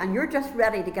some of you, and you're just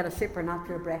ready to get a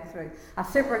supernatural breakthrough, a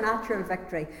supernatural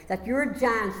victory, that your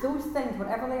giants, those things,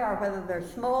 whatever they are, whether they're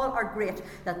small or great,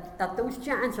 that those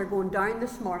giants are going down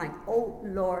this morning. Oh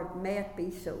Lord, may it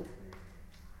be so.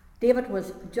 David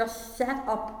was just set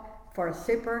up for a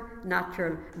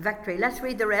supernatural victory. Let's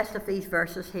read the rest of these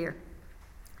verses here.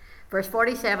 Verse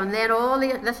 47,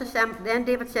 then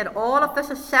David said, all of this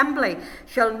assembly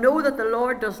shall know that the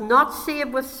Lord does not save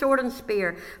with sword and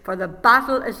spear, for the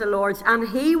battle is the Lord's, and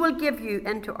he will give you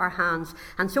into our hands.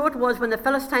 And so it was, when the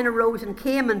Philistine arose and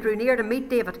came and drew near to meet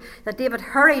David, that David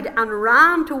hurried and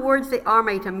ran towards the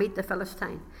army to meet the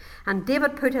Philistine. And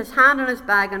David put his hand in his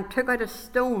bag and took out a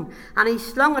stone, and he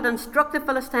slung it and struck the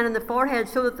Philistine in the forehead,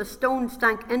 so that the stone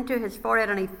stank into his forehead,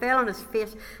 and he fell on his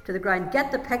face to the ground.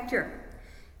 Get the picture.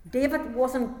 David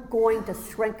wasn't going to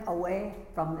shrink away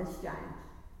from this giant.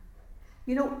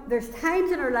 You know, there's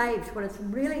times in our lives when it's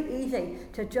really easy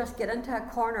to just get into a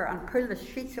corner and pull the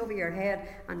sheets over your head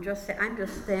and just say, I'm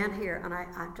just staying here, and I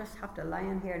just have to lie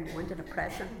in here and go into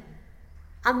depression.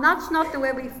 And that's not the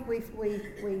way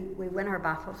we win our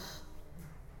battles.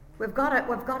 We've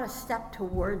got to step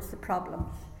towards the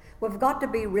problems. We've got to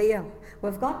be real.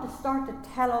 We've got to start to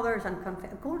tell others and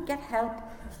go and get help.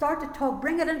 Start to talk.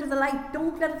 Bring it into the light.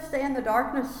 Don't let it stay in the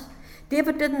darkness.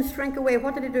 David didn't shrink away.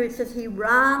 What did he do? It says he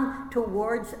ran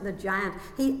towards the giant.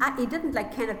 He didn't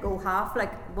kind of go half,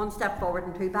 like one step forward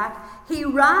and two back. He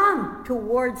ran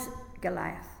towards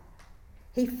Goliath.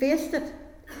 He faced it.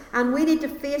 And we need to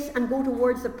face and go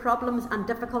towards the problems and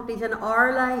difficulties in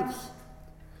our lives,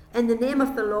 in the name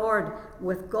of the Lord,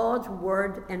 with God's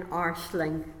word in our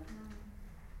sling.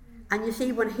 And you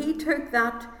see, when he took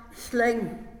that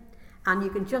sling, and you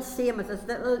can just see him as this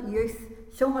little youth,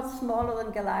 so much smaller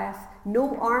than Goliath,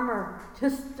 no armour,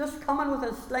 just coming with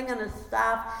his sling and his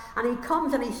staff, and he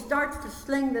comes and he starts to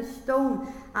sling the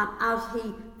stone, and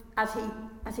as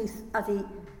he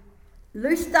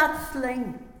loosed that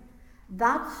sling,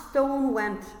 that stone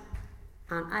went,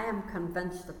 and I am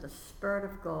convinced that the Spirit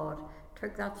of God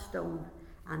took that stone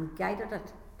and guided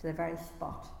it to the very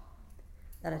spot,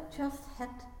 that it just hit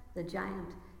the giant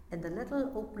in the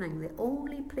little opening, the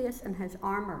only place in his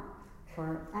armour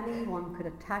where anyone could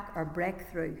attack or break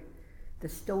through. The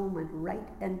stone went right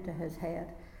into his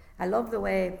head. I love the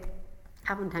way, I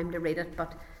haven't time to read it,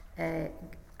 but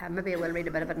maybe I will read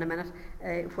a bit of it in a minute,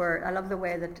 where I love the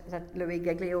way that Louis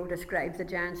Giglio describes the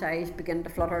giant's eyes begin to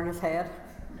flutter in his head,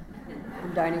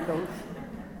 and down he goes.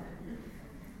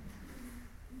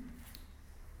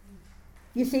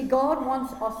 You see, God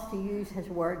wants us to use his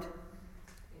word.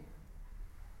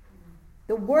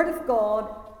 The word of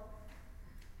God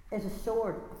is a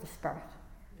sword of the Spirit.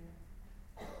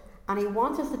 And he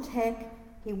wants us to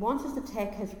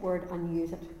take his word and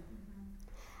use it.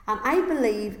 And I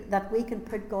believe that we can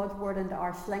put God's word into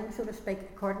our sling, so to speak,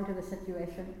 according to the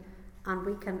situation, and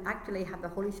we can actually have the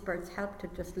Holy Spirit's help to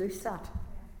just loose that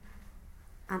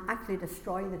and actually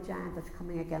destroy the giant that's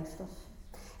coming against us.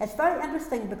 It's very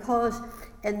interesting because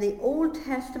in the Old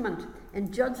Testament,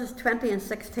 in Judges 20 and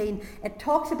 16, it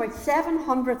talks about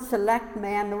 700 select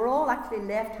men. They were all actually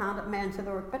left-handed men, so they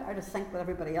were a bit out of sync with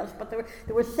everybody else, but there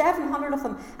were 700 of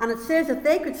them, and it says that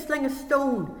they could sling a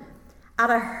stone at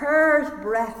a hair's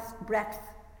breadth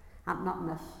and not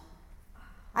miss.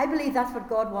 I believe that's what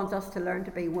God wants us to learn,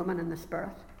 to be women in the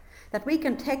Spirit. That we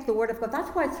can take the word of God. That's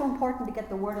why it's so important to get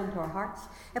the word into our hearts.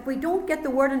 If we don't get the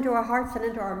word into our hearts and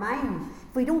into our minds,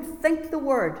 if we don't think the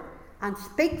word and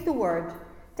speak the word,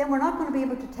 then we're not going to be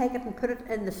able to take it and put it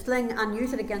in the sling and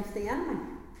use it against the enemy.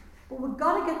 But we've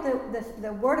got to get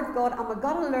the Word of God, and we've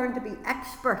got to learn to be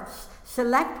experts,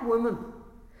 select women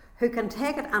who can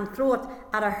take it and throw it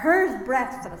at a hair's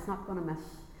breadth that it's not going to miss.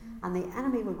 And the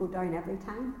enemy will go down every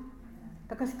time.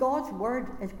 Because God's Word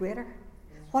is greater.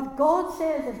 What God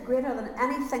says is greater than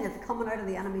anything that's coming out of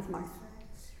the enemy's mouth.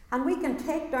 And we can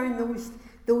take down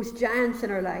those giants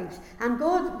in our lives. And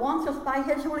God wants us, by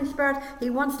His Holy Spirit, He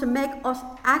wants to make us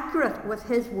accurate with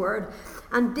His Word.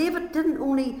 And David didn't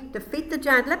only defeat the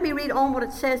giant. Let me read on what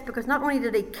it says, because not only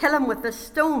did he kill him with this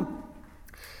stone.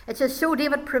 It says, so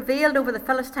David prevailed over the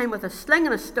Philistine with a sling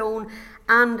and a stone,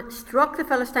 and struck the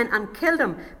Philistine and killed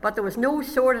him. But there was no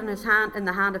sword in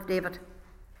the hand of David.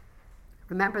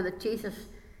 Remember that Jesus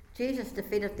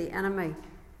defeated the enemy,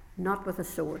 not with a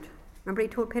sword. Remember, He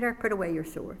told Peter, put away your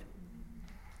sword.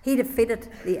 He defeated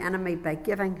the enemy by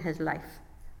giving His life.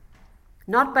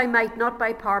 Not by might, not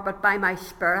by power, but by my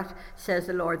Spirit, says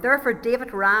the Lord. Therefore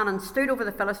David ran and stood over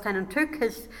the Philistine, and took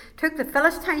the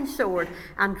Philistine's sword,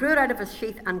 and drew it out of his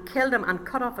sheath, and killed him, and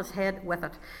cut off his head with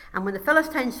it. And when the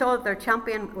Philistines saw that their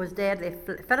champion was dead,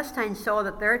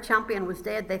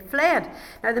 they fled.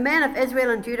 Now the men of Israel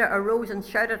and Judah arose and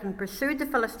shouted, and pursued the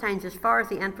Philistines as far as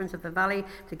the entrance of the valley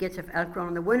to gates of Ekron.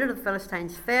 And the wounded of the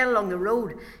Philistines fell along the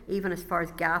road, even as far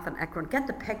as Gath and Ekron. Get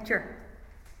the picture.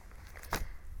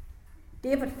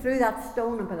 David threw that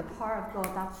stone, and by the power of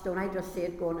God, that stone, I just see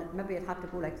it going, maybe it had to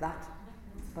go like that,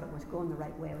 but it was going the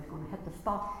right way. It was going to hit the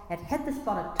spot. It hit the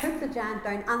spot, it took the giant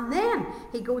down, and then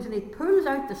he goes and he pulls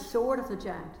out the sword of the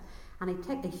giant, and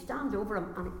he stands over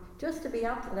him, and just to be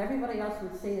up that everybody else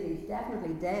would see that he's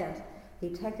definitely dead, he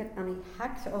takes it and he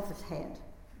hacks off his head.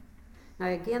 Now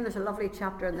again, there's a lovely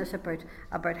chapter in this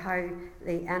about how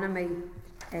the enemy,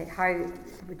 how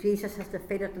Jesus has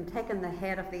defeated and taken the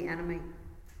head of the enemy.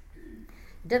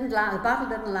 The battle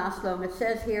didn't last long. It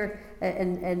says here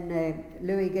in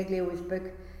Louis Giglio's book,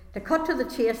 to cut to the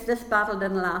chase, this battle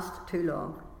didn't last too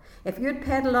long. If you'd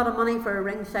paid a lot of money for a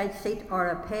ringside seat or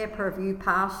a pay-per-view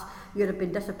pass, you'd have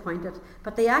been disappointed.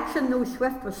 But the action, though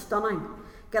swift, was stunning.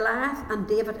 Goliath and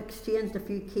David exchanged a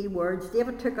few key words.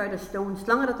 David took out a stone,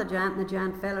 slung it at the giant, and the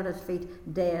giant fell at his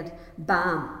feet, dead.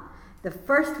 Bam! The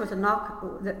fight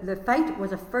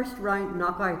was a first round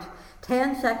knockout.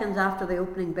 10 seconds after the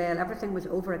opening bell, everything was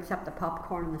over except the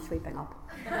popcorn and the sweeping up.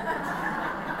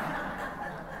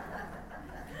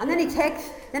 And then he takes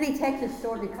his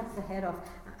sword and he cuts the head off.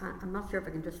 I'm not sure if I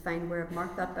can just find where I've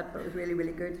marked that bit, but it was really,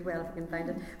 really good as well if I can find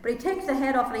it. But he takes the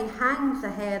head off and he hangs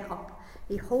the head up.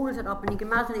 He holds it up, and you can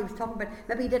imagine he was talking about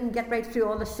maybe he didn't get right through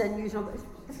all the sinews. It was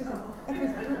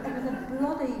a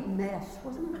bloody mess,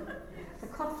 wasn't it? To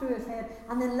cut through his head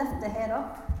and then lift the head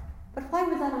up. But why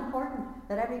was that important?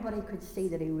 That everybody could see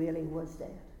that he really was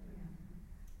dead.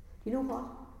 Do you know what?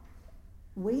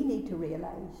 We need to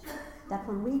realise that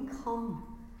when we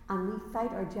come and we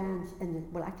fight our giants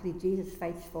actually Jesus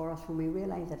fights for us when we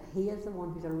realise that He is the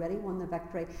one who's already won the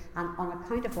victory, and on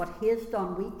account of what He has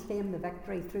done, we claim the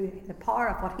victory through the power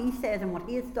of what He says and what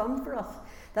He has done for us.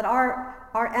 That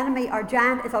our enemy, our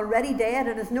giant, is already dead.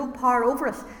 It has no power over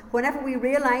us. Whenever we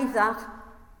realise that,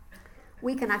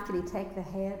 we can actually take the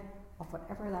head of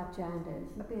whatever that giant is.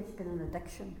 Maybe it's been an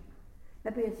addiction.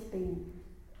 Maybe it's been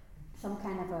some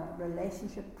kind of a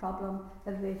relationship problem.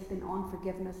 Maybe it's been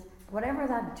unforgiveness. Whatever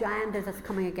that giant is that's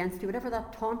coming against you, whatever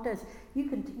that taunt is, you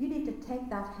need to take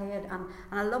that head. And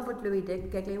I love what Louis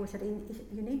Giglio said.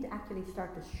 You need to actually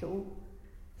start to show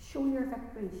your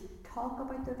victories. Talk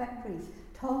about the victories.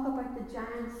 Talk about the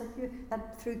giants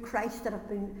that through Christ that have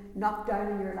been knocked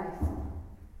down in your life.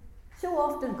 So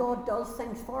often God does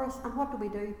things for us, and what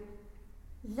do?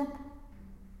 Zip.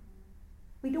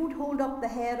 We don't hold up the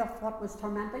head of what was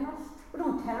tormenting us. We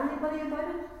don't tell anybody about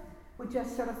it. We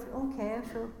just sort of, okay,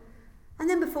 so. And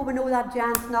then before we know that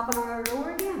giant's knocking on our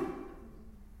door again.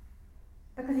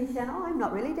 Because he's saying, I'm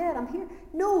not really dead, I'm here.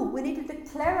 No, we need to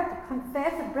declare it,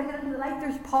 confess it, bring it into the light.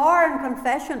 There's power in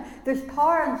confession. There's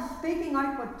power in speaking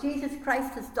out what Jesus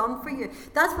Christ has done for you.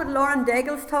 That's what Lauren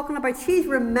Daigle's talking about. She's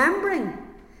remembering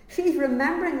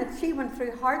that she went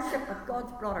through hardship, but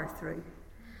God's brought her through.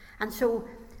 And so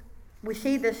we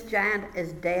see this giant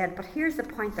is dead, but here's the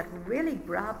point that really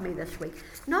grabbed me this week.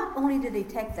 Not only did he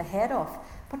take the head off,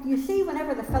 but you see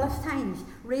whenever the Philistines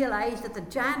realised that the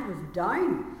giant was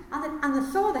down, and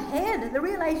they saw the head, and they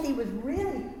realised he was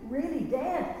really, really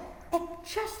dead.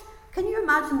 Can you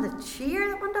imagine the cheer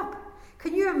that went up?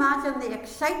 Can you imagine the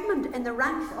excitement in the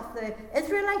ranks of the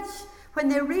Israelites when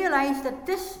they realised that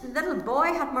this little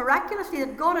boy had miraculously,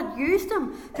 that God had used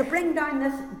him to bring down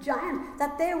this giant,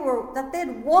 that they'd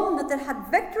won, that they had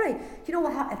victory. Do you know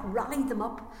what happened? It rallied them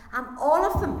up, and all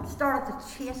of them started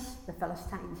to chase the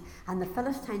Philistines, and the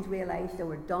Philistines realised they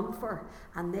were done for,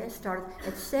 and they started,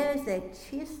 it says they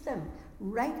chased them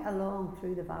right along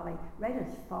through the valley, right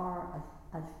as far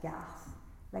as Gath,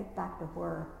 right back to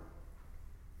where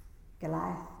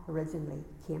Goliath originally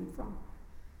came from.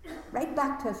 Right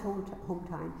back to his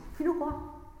hometown. You know what?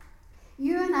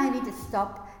 You and I need to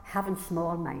stop having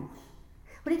small minds.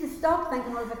 We need to stop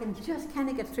thinking, well, if I can just kind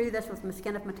of get through this with my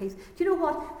skin of my teeth. Do you know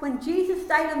what? When Jesus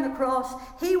died on the cross,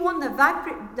 he won the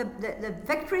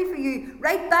victory for you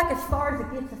right back as far as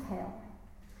the gates of hell.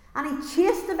 And he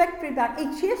chased the victory back. He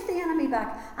chased the enemy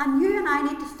back. And you and I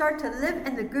need to start to live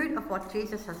in the good of what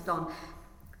Jesus has done.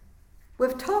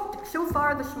 We've talked so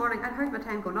far this morning, and how's my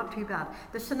time going? Not too bad.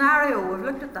 The scenario, we've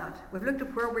looked at that. We've looked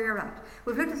at where we're at.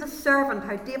 We've looked at the servant,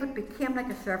 how David became like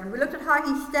a servant. We looked at how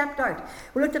he stepped out.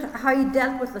 We looked at how he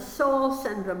dealt with the Saul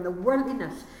syndrome, the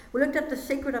worldliness. We looked at the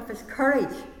secret of his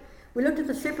courage. We looked at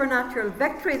the supernatural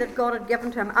victory that God had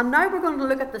given to him. And now we're going to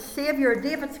look at the Saviour,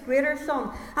 David's greater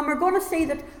son. And we're going to see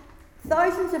that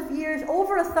thousands of years,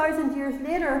 over 1,000 years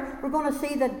later, we're going to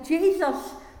see that Jesus,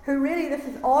 who really this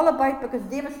is all about, because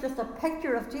David's just a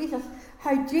picture of Jesus,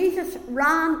 how Jesus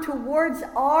ran towards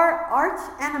our arch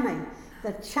enemy,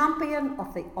 the champion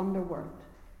of the underworld,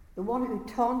 the one who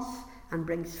taunts and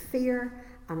brings fear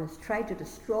and has tried to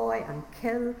destroy and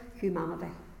kill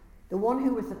humanity, the one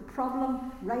who was the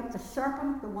problem, right, the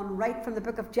serpent, the one right from the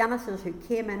book of Genesis who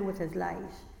came in with his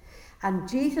lies. And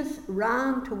Jesus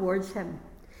ran towards him.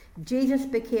 Jesus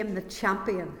became the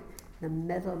champion, the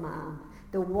middleman,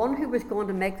 the one who was going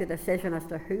to make the decision as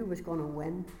to who was going to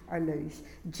win or lose.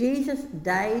 Jesus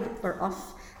died for us,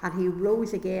 and he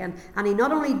rose again. And he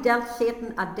not only dealt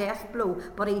Satan a death blow,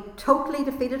 but he totally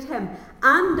defeated him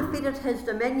and defeated his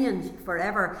dominions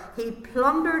forever. He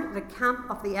plundered the camp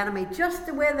of the enemy, just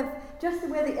the way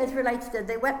the Israelites did.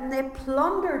 They went and they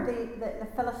plundered the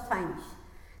Philistines.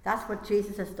 That's what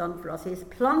Jesus has done for us. He has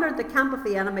plundered the camp of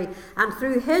the enemy, and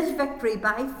through his victory,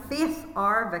 by faith,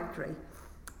 our victory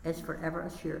is forever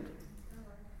assured.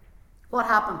 What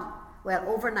happened? Well,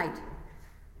 overnight,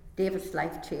 David's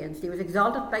life changed. He was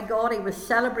exalted by God. He was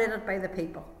celebrated by the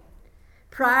people.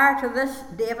 Prior to this,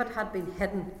 David had been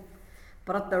hidden,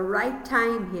 but at the right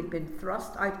time, he had been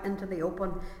thrust out into the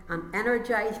open, and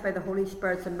energized by the Holy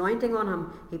Spirit's anointing on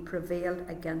him, he prevailed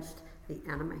against the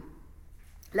enemy.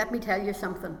 Let me tell you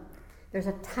something. There's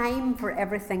a time for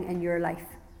everything in your life.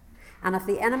 And if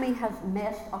the enemy has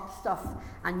messed up stuff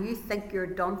and you think you're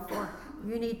done for,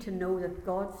 you need to know that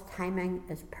God's timing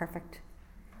is perfect.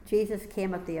 Jesus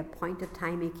came at the appointed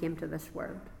time. He came to this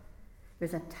world.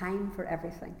 There's a time for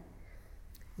everything.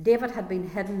 David had been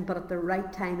hidden, but at the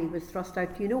right time he was thrust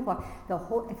out. Do you know what?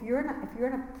 If you're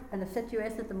in a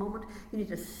situation at the moment, you need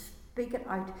to speak it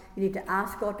out. You need to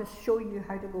ask God to show you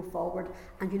how to go forward.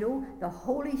 And you know, the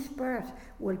Holy Spirit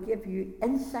will give you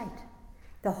insight.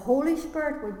 The Holy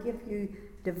Spirit will give you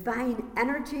divine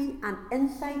energy and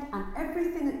insight and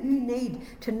everything that you need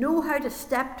to know how to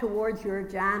step towards your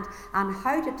giant, and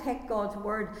how to take God's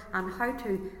word, and how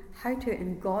to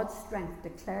in God's strength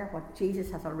declare what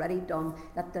Jesus has already done,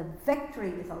 that the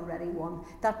victory is already won.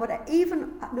 That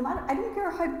no matter, I don't care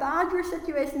how bad your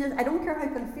situation is, I don't care how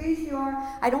confused you are,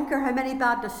 I don't care how many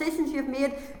bad decisions you've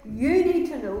made, you need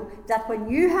to know that when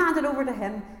you hand it over to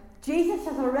him, Jesus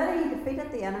has already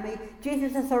defeated the enemy.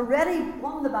 Jesus has already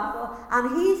won the battle,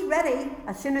 and he's ready.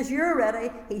 As soon as you're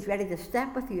ready, he's ready to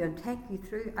step with you and take you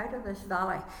through out of this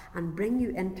valley and bring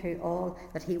you into all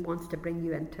that he wants to bring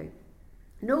you into.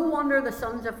 No wonder the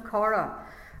sons of Korah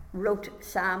wrote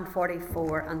Psalm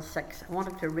 44 and 6. I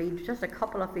wanted to read just a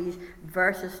couple of these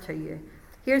verses to you.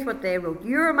 Here's what they wrote.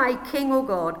 You are my king, O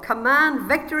God. Command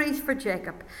victories for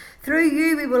Jacob. Through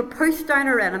you we will push down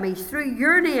our enemies. Through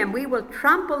your name we will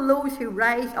trample those who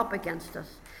rise up against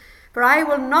us. For I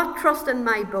will not trust in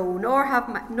my bow,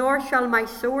 nor shall my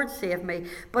sword save me.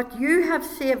 But you have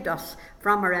saved us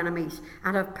from our enemies,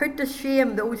 and have put to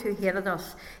shame those who hated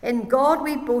us. In God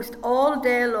we boast all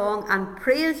day long, and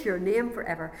praise your name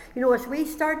forever. You know, as we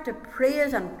start to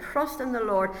praise and trust in the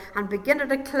Lord, and begin to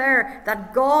declare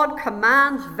that God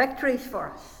commands victories for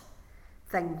us,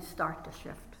 things start to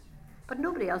shift. But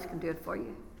nobody else can do it for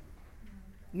you.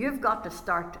 You've got to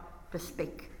start to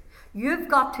speak. You've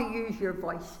got to use your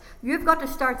voice. You've got to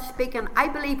start speaking. I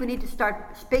believe we need to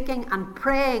start speaking and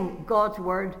praying God's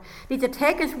word. We need to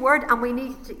take his word, and we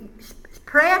need to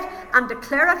Pray it and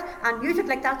declare it and use it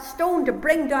like that stone to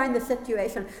bring down the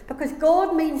situation. Because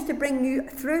God means to bring you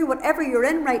through whatever you're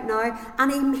in right now,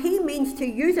 and He means to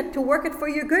use it to work it for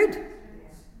your good.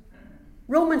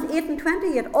 Romans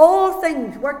 8:28, all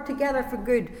things work together for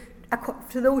good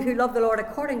to those who love the Lord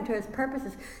according to His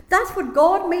purposes. That's what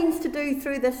God means to do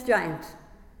through this giant.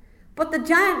 But the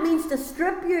giant means to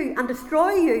strip you and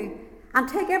destroy you and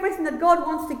take everything that God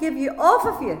wants to give you off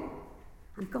of you.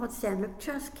 And God's saying, look,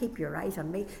 just keep your eyes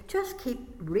on me. Just keep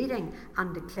reading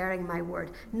and declaring my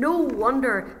word. No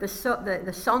wonder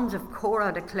the sons of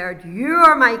Korah declared, you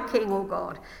are my king, O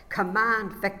God.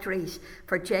 Command victories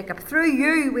for Jacob. Through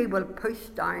you we will push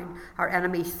down our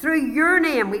enemies. Through your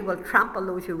name we will trample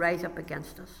those who rise up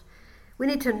against us. We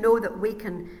need to know that we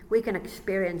can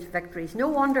experience victories. No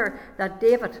wonder that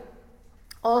David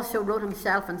also wrote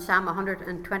himself in Psalm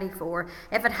 124,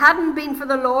 if it hadn't been for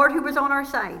the Lord who was on our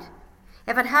side,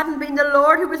 if it hadn't been the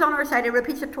Lord who was on our side, he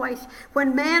repeats it twice,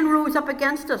 when men rose up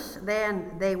against us,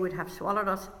 then they would have swallowed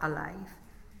us alive.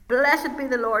 Blessed be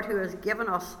the Lord who has given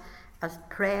us as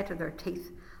prey to their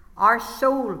teeth. Our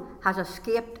soul has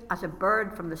escaped as a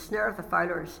bird from the snare of the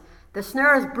fowlers. The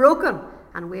snare is broken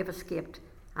and we have escaped.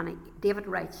 And David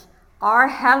writes, our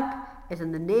help is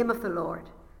in the name of the Lord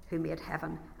who made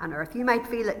heaven and earth. You might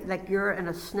feel like you're in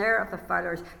a snare of the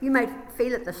fowlers. You might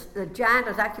feel that the giant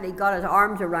has actually got his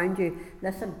arms around you.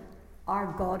 Listen,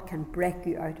 our God can break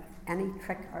you out of any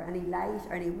trick or any lies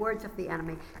or any words of the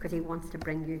enemy, because he wants to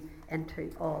bring you into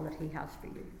all that he has for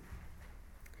you.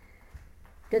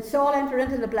 Did Saul enter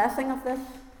into the blessing of this?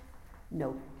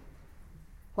 No.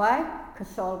 Why? Because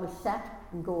Saul was set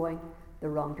and going the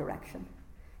wrong direction.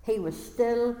 He was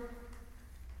still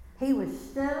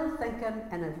thinking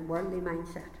in his worldly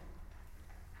mindset.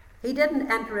 He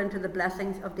didn't enter into the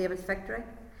blessings of David's victory.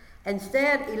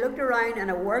 Instead, he looked around in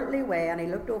a worldly way, and he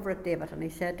looked over at David and he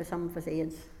said to some of his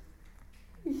aides,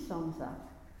 whose son's that?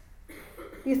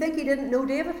 Do you think he didn't know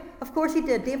David? Of course he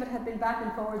did. David had been back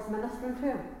and forwards ministering to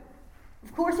him.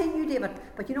 Of course he knew David.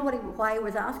 But you know why he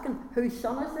was asking, whose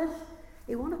son is this?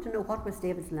 He wanted to know what was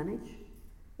David's lineage.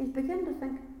 He's beginning to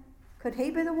think, could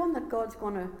he be the one that God's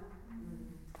going to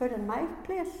put in my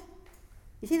place?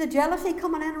 You see the jealousy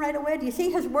coming in right away? Do you see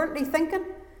his worldly thinking?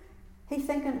 He's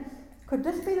thinking, could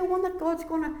this be the one that God's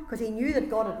going to... Because he knew that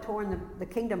God had torn the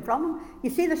kingdom from him.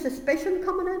 You see the suspicion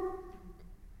coming in?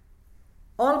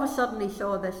 All of a sudden he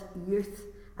saw this youth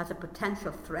as a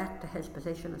potential threat to his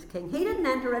position as king. He didn't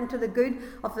enter into the good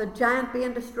of the giant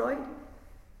being destroyed.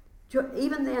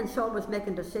 Even then, Saul was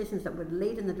making decisions that would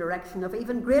lead in the direction of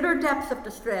even greater depths of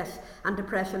distress and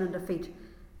depression and defeat.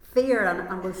 Fear,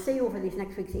 and we'll see over these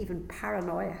next weeks, even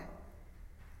paranoia.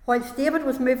 Whilst David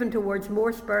was moving towards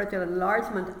more spiritual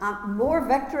enlargement and more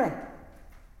victory,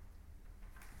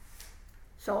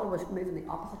 Saul was moving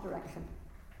the opposite direction,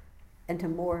 into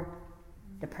more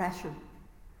depression,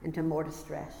 into more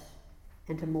distress,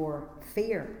 into more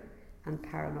fear and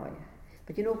paranoia.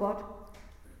 But you know what?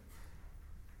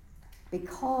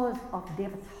 Because of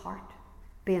David's heart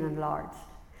being enlarged,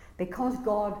 because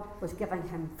God was giving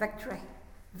him victory,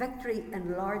 victory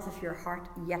enlarges your heart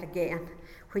yet again.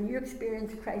 When you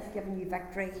experience Christ giving you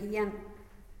victory, he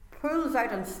pulls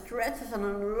out and stretches and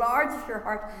enlarges your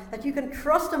heart that you can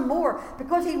trust him more,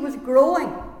 because he was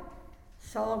growing.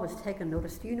 Saul was taking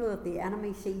notice. Do you know that the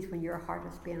enemy sees when your heart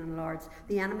is being enlarged?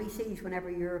 The enemy sees whenever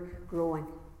you're growing.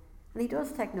 And he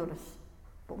does take notice.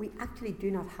 But we actually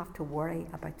do not have to worry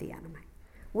about the enemy.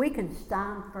 We can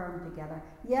stand firm together.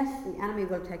 Yes, the enemy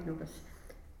will take notice,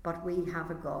 but we have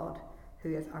a God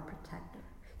who is our protector.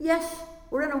 Yes,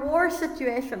 we're in a war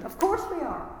situation. Of course we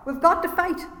are. We've got to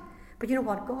fight. But you know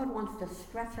what? God wants to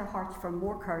stretch our hearts for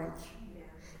more courage.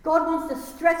 God wants to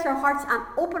stretch our hearts and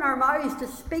open our mouths to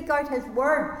speak out his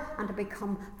word and to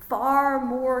become far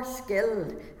more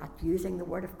skilled at using the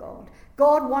word of God.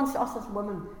 God wants us as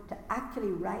women to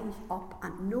actually rise up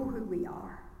and know who we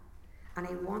are. And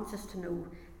he wants us to know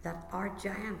that our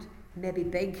giant may be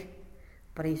big,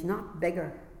 but he's not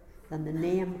bigger than the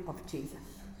name of Jesus.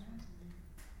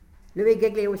 Louis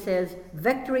Giglio says,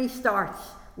 victory starts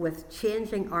with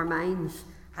changing our minds.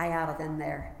 I added in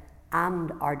there,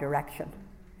 and our direction.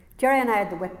 Jerry and I had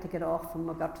the wit to get off when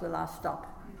we got to the last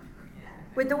stop.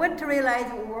 We had the wit to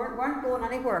realise we weren't going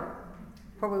anywhere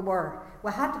where we were.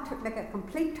 We had to make a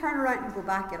complete turnaround and go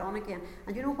back, get on again.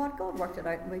 And you know what? God worked it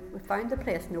out, and we found the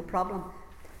place, no problem.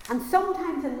 And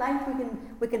sometimes in life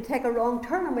we can take a wrong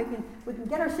turn and we can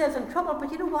get ourselves in trouble.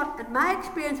 But you know what? In my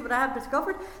experience, what I have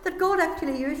discovered, that God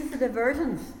actually uses the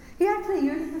diversions. He actually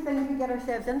uses the things we get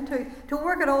ourselves into to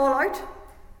work it all out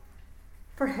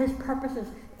for his purposes,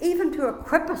 even to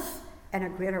equip us in a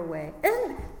greater way.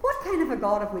 What kind of a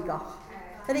God have we got?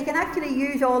 that he can actually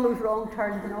use all those wrong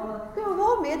turns and all that. We've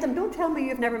all made them. Don't tell me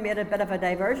you've never made a bit of a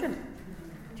diversion.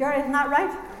 Jerry, isn't that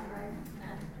right?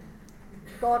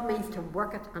 God means to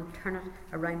work it and turn it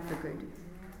around for good.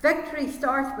 Victory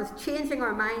starts with changing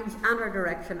our minds and our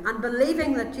direction and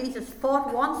believing that Jesus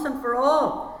fought once and for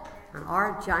all and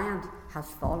our giant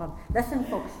has fallen. Listen,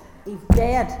 folks, he's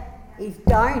dead. He's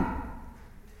down.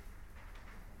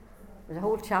 There's a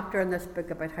whole chapter in this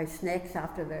book about how snakes,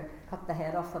 after they cut the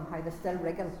head off them, how they still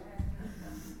wriggle.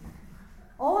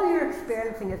 All you're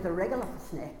experiencing is the wriggle of a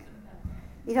snake.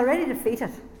 He's already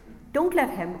defeated. Don't let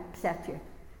him upset you.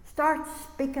 Start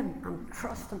speaking and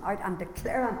trusting out and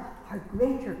declaring how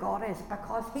great your God is,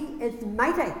 because he is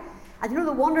mighty. And you know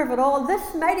the wonder of it all?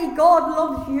 This mighty God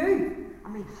loves you. I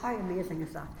mean, how amazing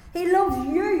is that? He loves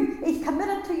you. He's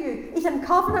committed to you. He's in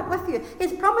covenant with you.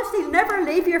 He's promised he'll never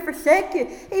leave you or forsake you.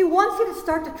 He wants you to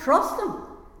start to trust him.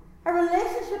 A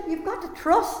relationship you've got to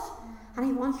trust. And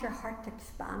he wants your heart to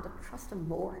expand and trust him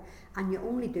more. And you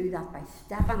only do that by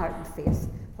stepping out in faith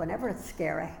whenever it's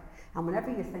scary. And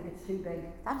whenever you think it's too big,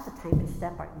 that's the time to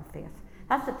step out in faith.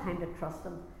 That's the time to trust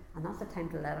him. And that's the time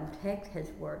to let him take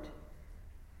his word.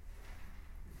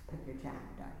 Put your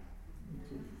giant down. In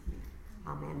Jesus' name.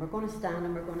 Amen. We're going to stand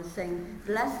and we're going to sing,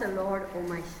 Bless the Lord, O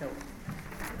my soul.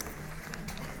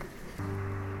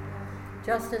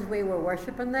 Just as we were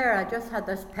worshipping there, I just had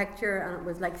this picture, and it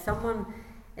was like someone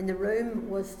in the room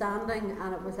was standing,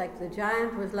 and it was like the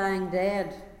giant was lying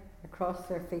dead across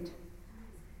their feet.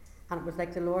 And it was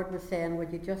like the Lord was saying,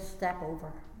 would you just step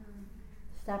over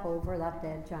that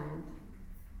dead giant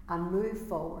and move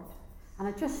forward. And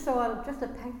I just saw just a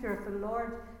picture of the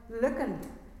Lord looking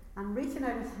and reaching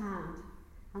out his hand,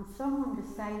 and someone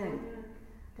deciding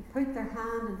to put their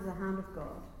hand into the hand of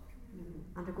God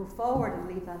and to go forward and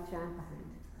leave that giant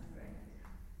behind.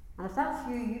 And if that's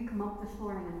you, you come up this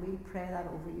morning and we'll pray that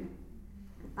over you.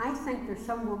 I think there's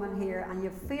some woman here and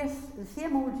you've faced the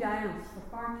same old giants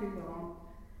for far too long.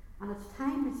 And it's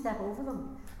time to step over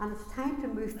them. And it's time to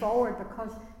move forward,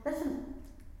 because, listen,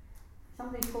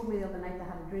 somebody told me the other night they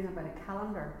had a dream about a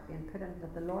calendar being put in,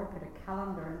 that the Lord put a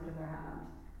calendar into their hand.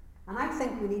 And I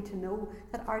think we need to know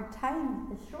that our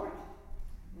time is short.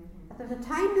 That there's a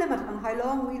time limit on how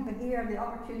long we'll be here and the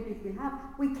opportunities we have.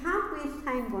 We can't waste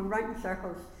time going round in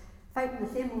circles, fighting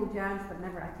the same old giants but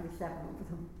never actually stepping over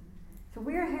them. So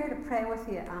we're here to pray with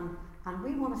you, and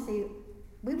we want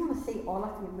to see all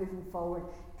of you moving forward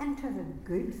into the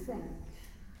good things.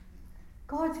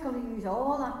 God's going to use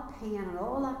all that pain and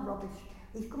all that rubbish.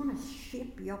 He's going to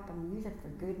shape you up and use it for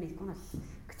good, and he's going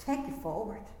to take you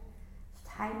forward. It's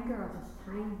time, girls, it's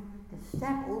time to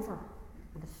step over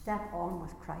and to step on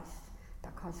with Christ,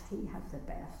 because he has the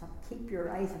best. So keep your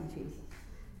eyes on Jesus.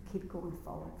 Keep going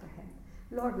forward for him.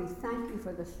 Lord, we thank you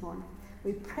for this morning.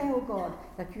 We pray, oh God,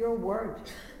 that your word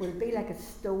will be like a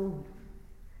stone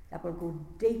that will go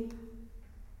deep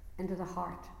into the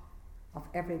heart of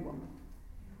every woman.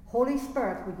 Holy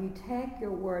Spirit, would you take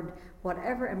your word,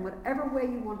 in whatever way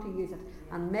you want to use it,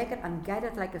 and make it and guide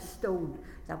it like a stone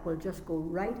that will just go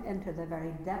right into the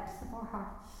very depths of our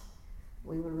hearts.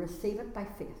 We will receive it by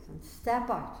faith and step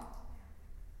out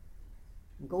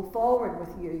and go forward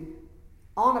with you,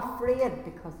 unafraid,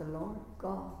 because the Lord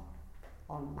God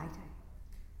Almighty,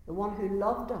 the one who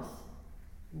loved us,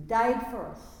 died for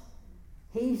us,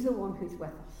 he's the one who's with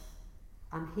us,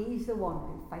 and he's the one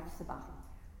who fights the battle.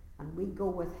 And we go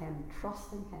with him,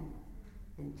 trusting him.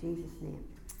 In Jesus' name,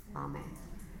 amen.